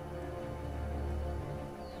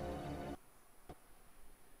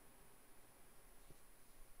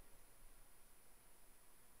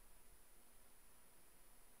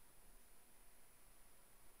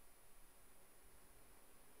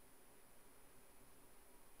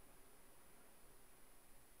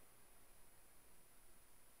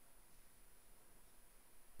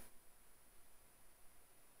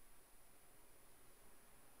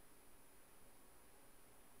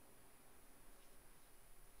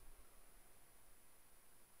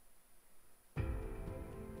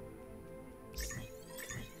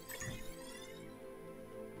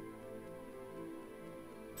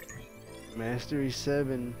 Mastery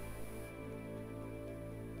 7.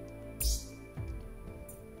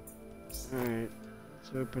 Alright,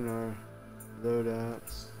 let's open our loadout.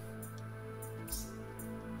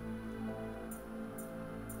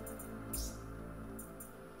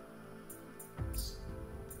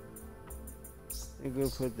 I think we'll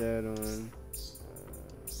put that on.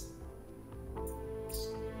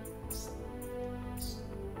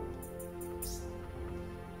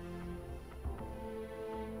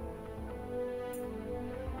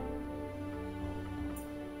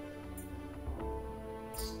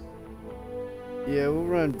 Yeah, we'll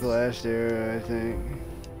run blast arrow, I think.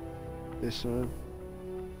 This one.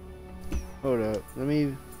 Hold up, let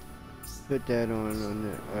me put that on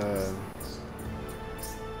the,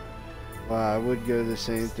 wow, I would go the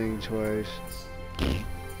same thing twice.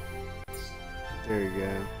 There you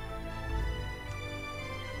go.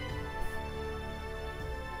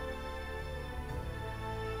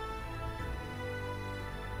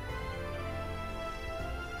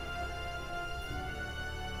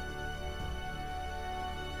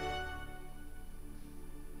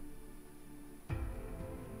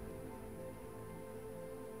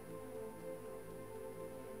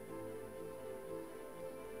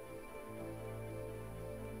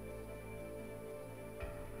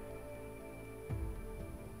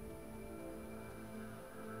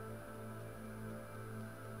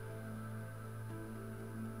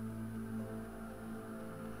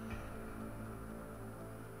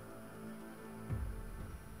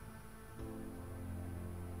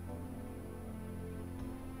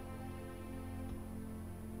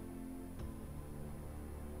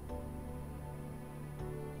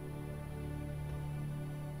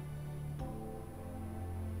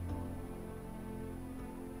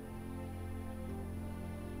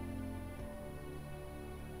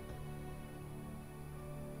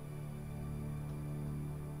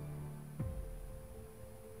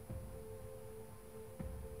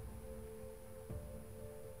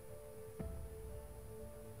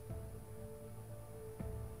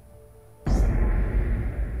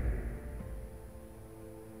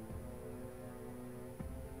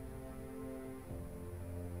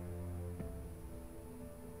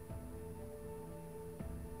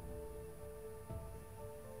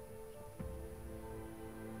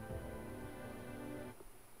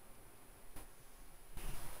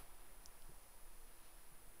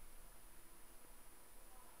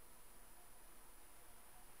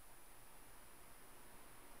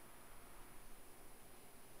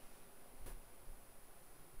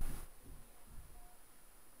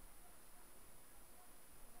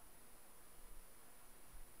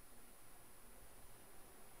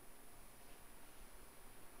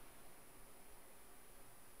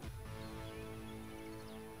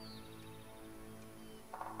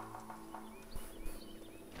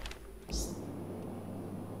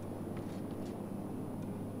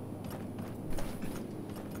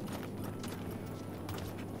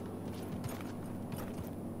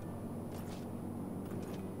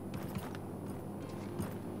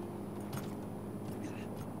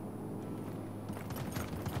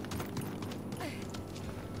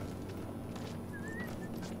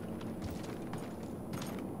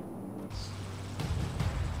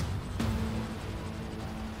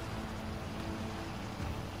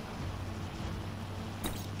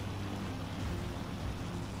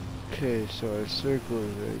 Okay, so our circle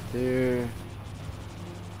is right there.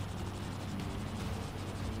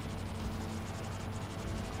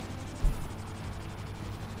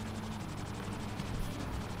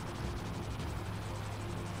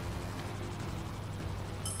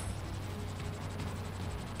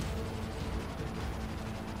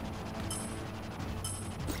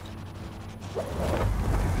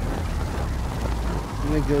 I'm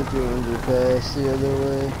gonna go through underpass the other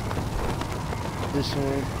way. This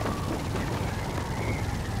one.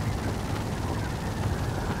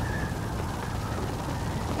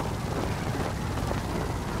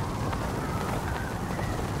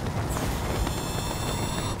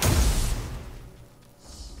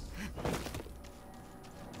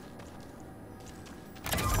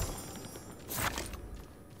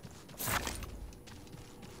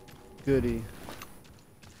 Goody.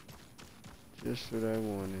 Just what I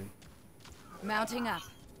wanted. Mounting up.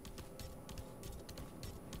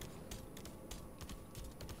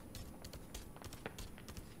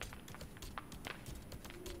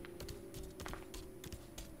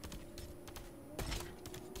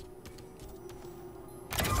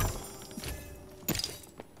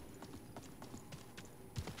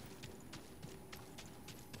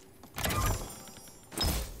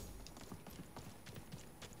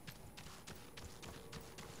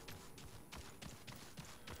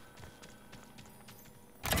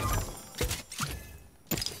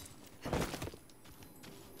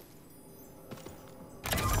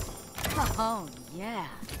 Oh, yeah.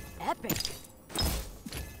 Epic.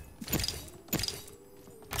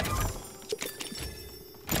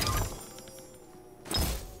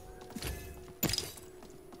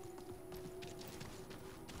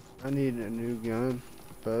 I need a new gun,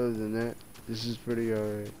 but other than that, this is pretty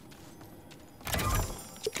alright.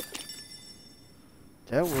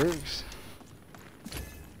 That works.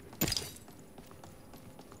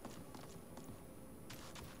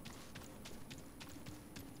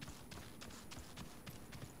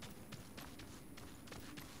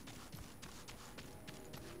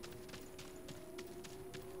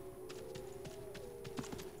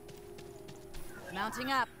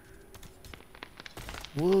 Mounting up.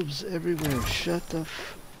 Wolves everywhere. Shut the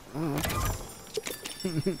f up.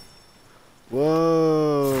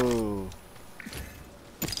 Whoa.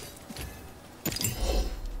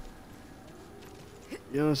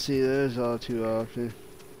 You don't see those all too often.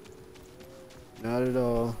 Not at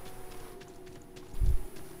all.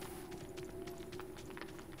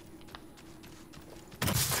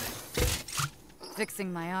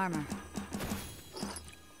 Fixing my armor.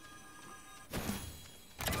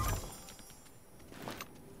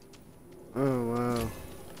 Oh, wow.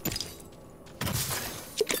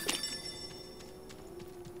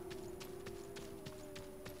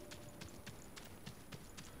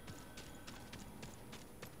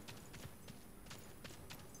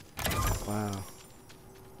 Wow.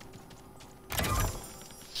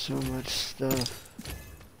 So much stuff.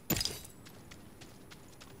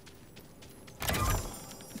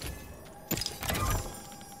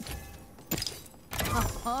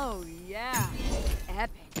 Oh, yeah.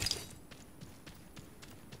 Epic.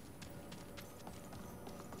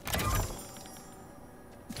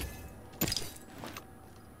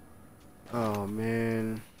 Oh,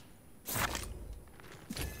 man.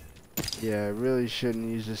 Yeah, I really shouldn't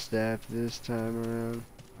use the staff this time around.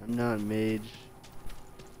 I'm not a mage.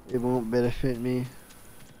 It won't benefit me.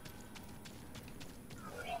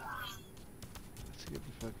 Let's get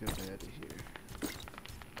the fuck up out of here.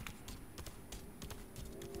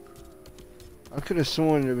 I could have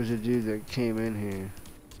sworn there was a dude that came in here.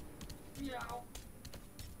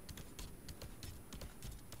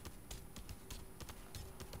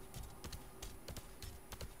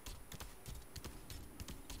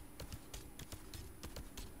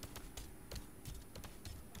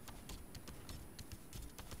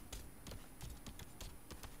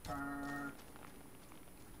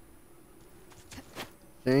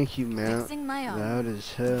 Thank you, Mount. Fixing my armor. Loud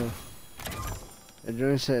as hell. The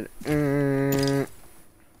drone said,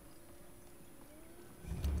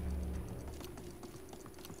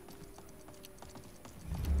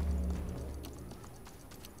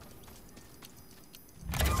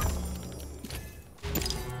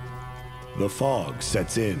 The fog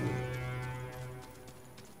sets in.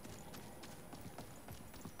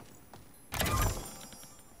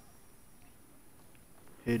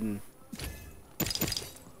 hidden.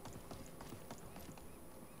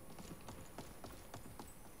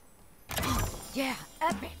 Yeah,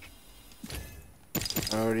 epic.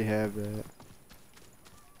 I already have that.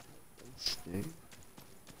 Stink.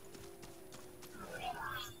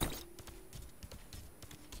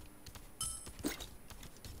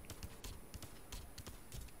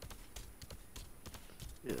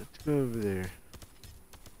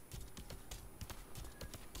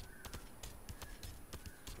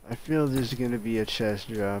 I feel there's gonna be a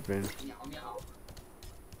chest dropping.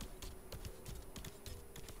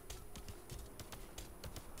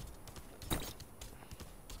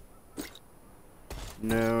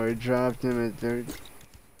 No, I dropped him at the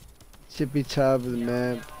tippy top of the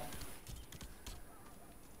map.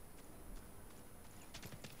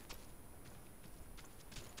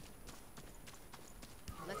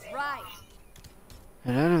 Let's ride.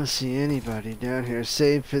 And I don't see anybody down here,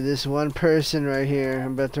 save for this one person right here.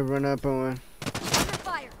 I'm about to run up on. Under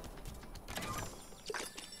fire.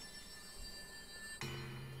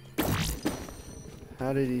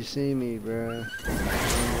 How did he see me, bro?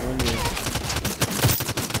 I wonder.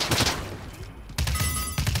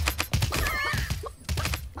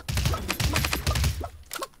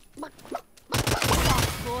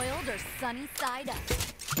 Soft boiled or sunny side up.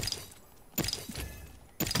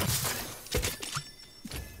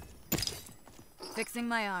 Fixing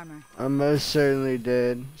my armor. I'm most certainly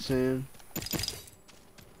dead soon.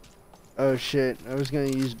 Oh shit, I was gonna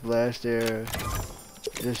use blast arrow.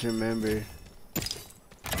 Just remember.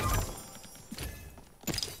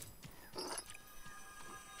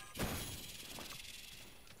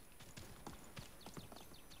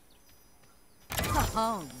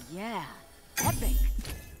 Oh yeah, epic.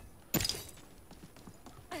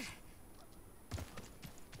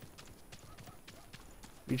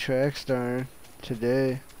 We track star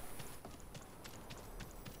today.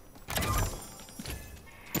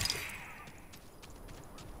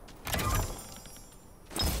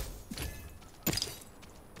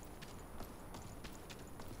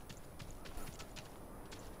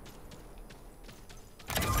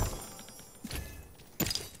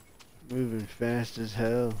 Moving fast as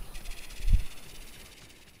hell.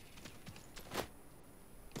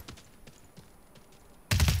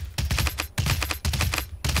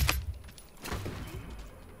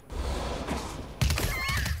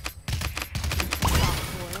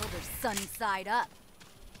 Soft boiled or sunny side up.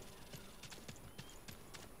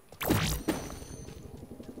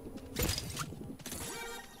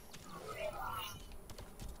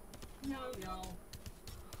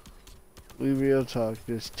 We real talk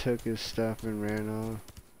just took his stuff and ran off.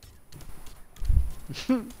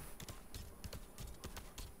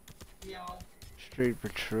 Straight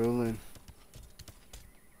patrolling.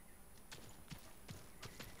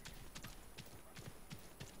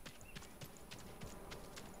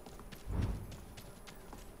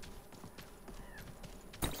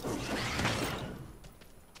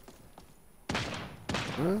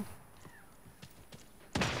 Huh?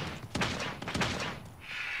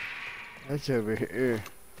 That's over here.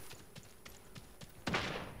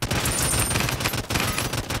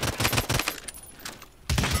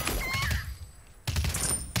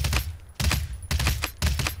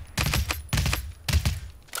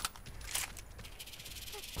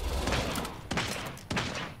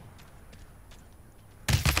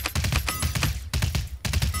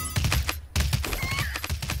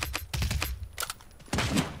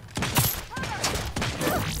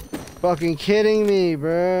 Fucking kidding me,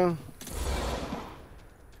 bro.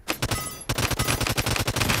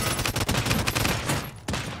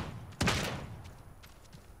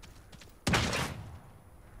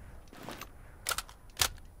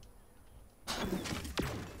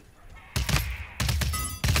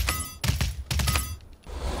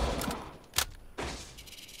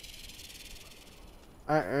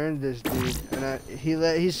 I earned this dude, and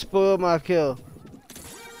he spoiled my kill.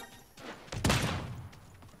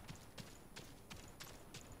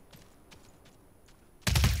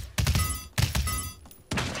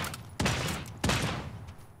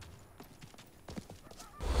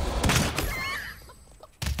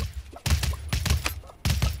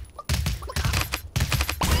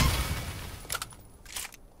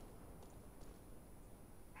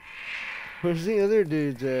 Where's the other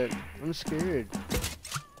dudes at? I'm scared.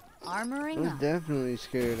 Armoring I'm up. definitely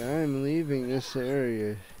scared. I'm leaving this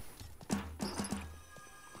area.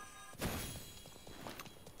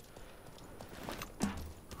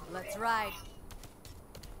 Let's ride.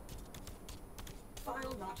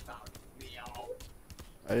 File not found. Meow.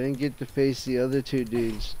 I didn't get to face the other two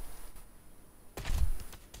dudes.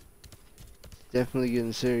 Definitely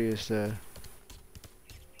getting serious though.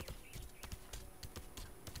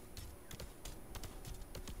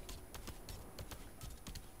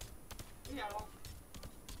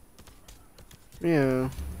 Yeah.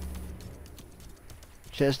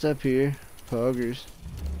 Chest up here. Poggers.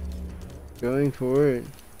 Going for it.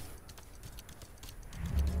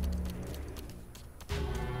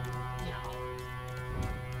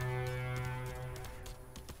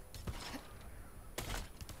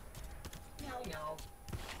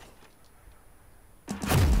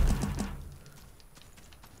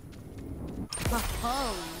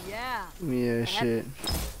 Oh, yeah. Give me that shit.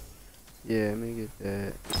 Yeah, let me get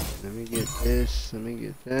that. Let me get this. Let me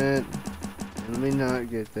get that. And let me not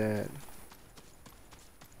get that.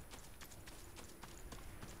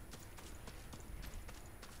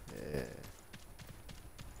 Yeah.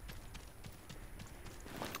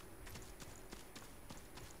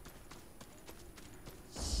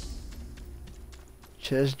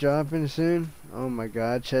 Chest dropping soon? Oh my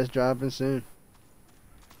god, chest dropping soon.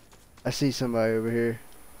 I see somebody over here.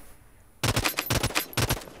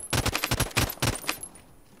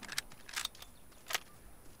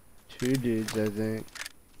 Two dudes, I think.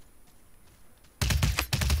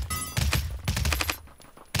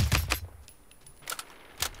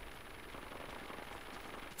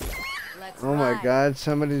 Let's Oh my ride. god,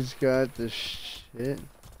 somebody's got the shit.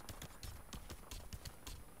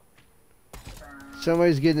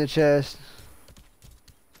 Somebody's getting the chest.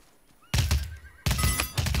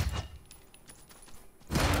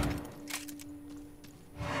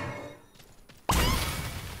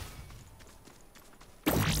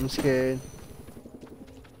 I'm scared.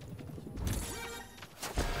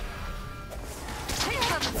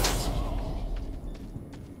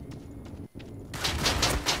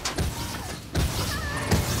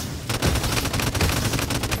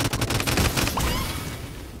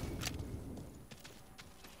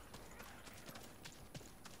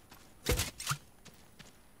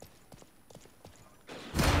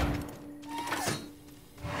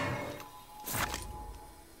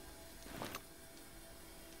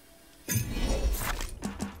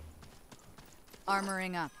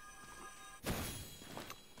 Armoring up.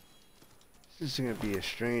 This is gonna be a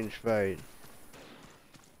strange fight.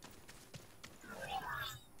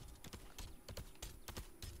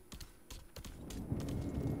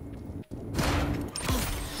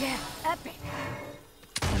 Yeah, epic.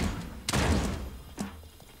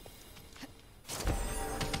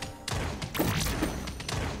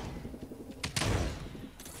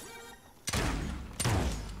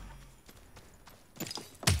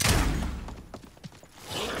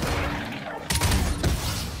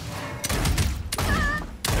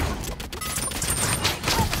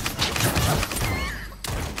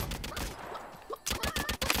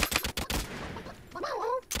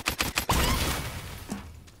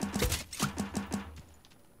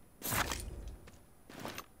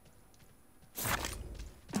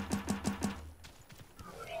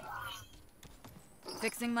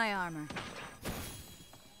 Fixing my armor.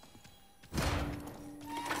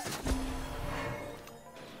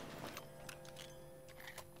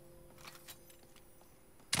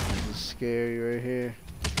 This is scary right here.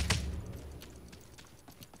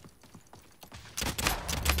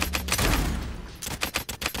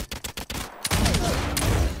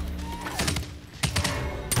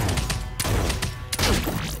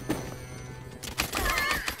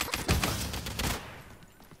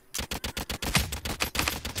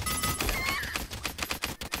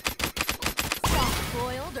 Soft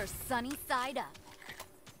boiled or sunny side up.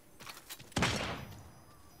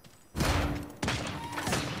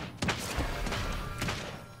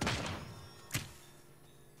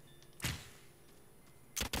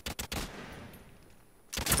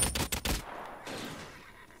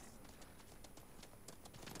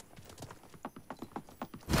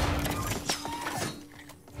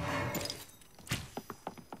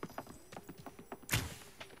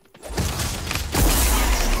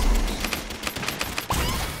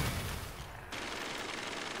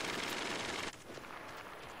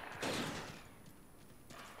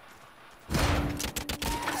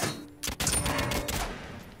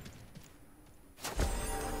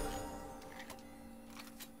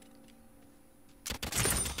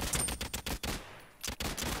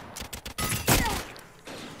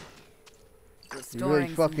 You really Restoring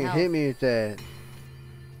some fucking health. hit me with that.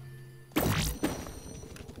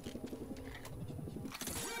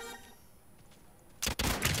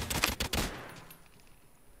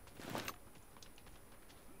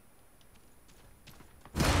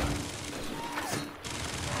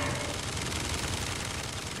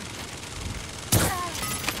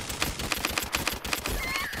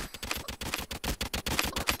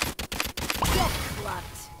 Get clubbed.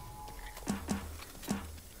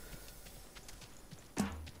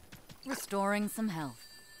 Restoring some health.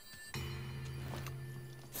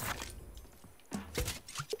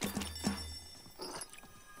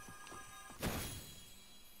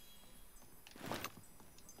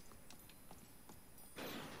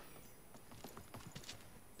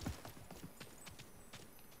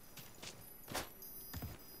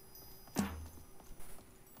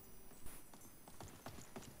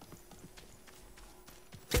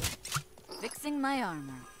 Fixing my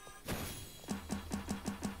armor.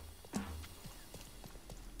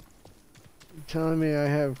 telling me I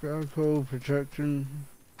have alcohol protection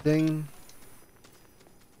thing?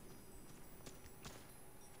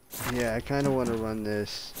 Yeah, I kind of want to run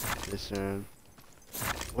this round.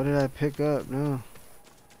 What did I pick up? No.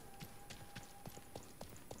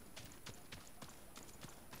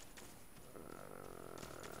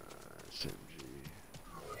 SMG.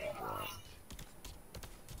 Dropped.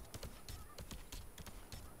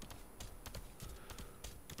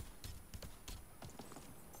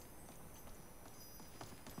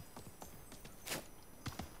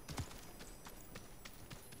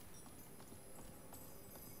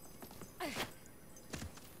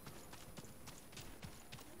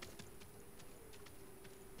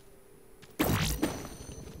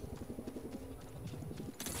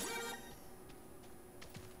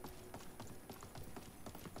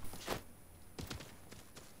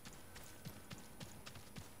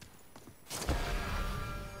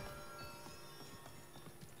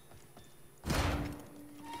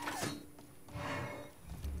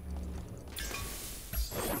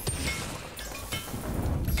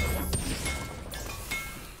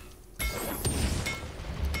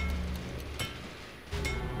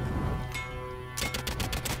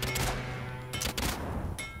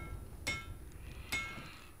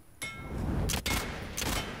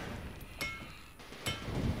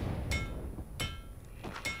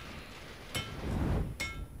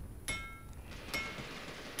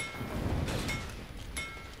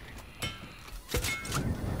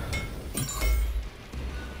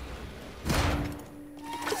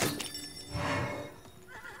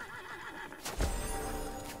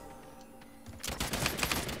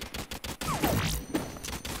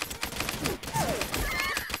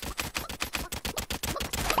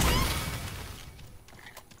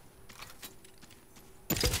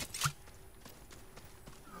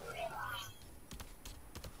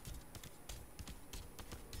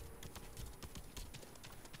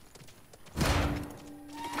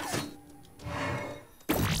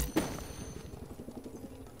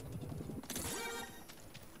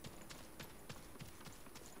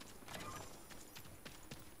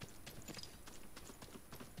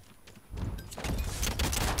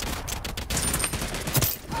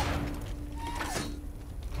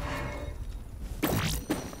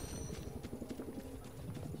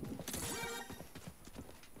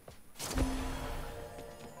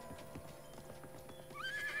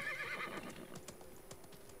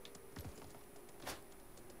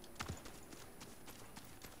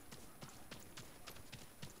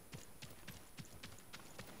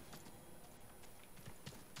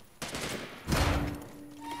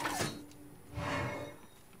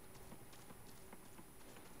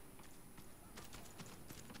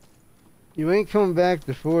 You ain't coming back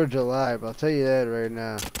before July, but I'll tell you that right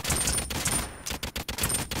now.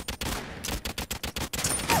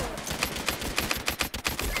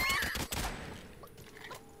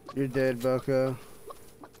 You're dead, bucko.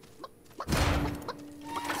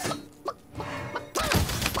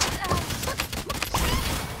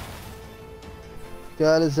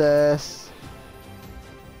 Got his ass.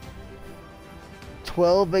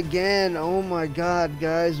 12 again. Oh my god,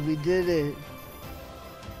 guys, we did it.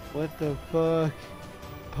 What the fuck?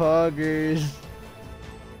 Poggers.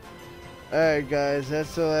 Alright guys,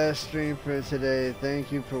 that's the last stream for today.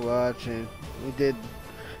 Thank you for watching. We did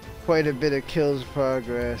quite a bit of kills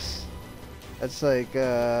progress. That's like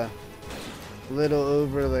a little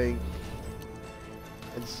over, like,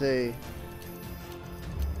 I'd say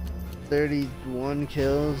 31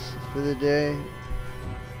 kills for the day.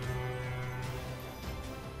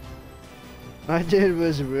 My dude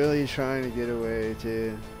was really trying to get away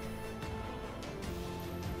too.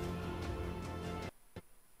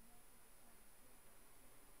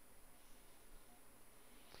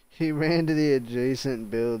 He ran to the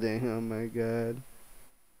adjacent building. Oh my god.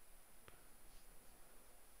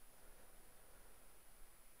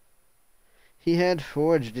 He had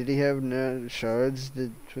forge. Did he have no shards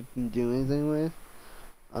to do anything with?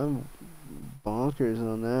 I'm bonkers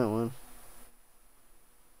on that one.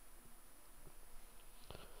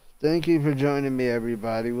 Thank you for joining me,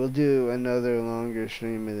 everybody. We'll do another longer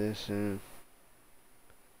stream of this soon.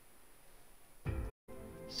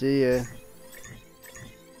 See ya.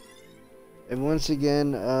 And once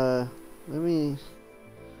again, let me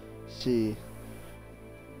see.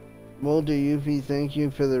 Mulder Yuffie, thank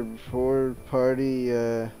you for the 4-party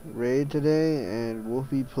raid today. And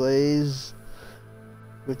Wolfie Plays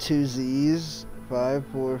with 2 Z's,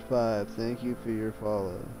 545. Thank you for your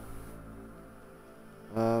follow.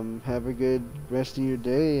 Have a good rest of your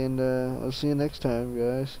day, and I'll see you next time,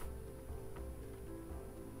 guys.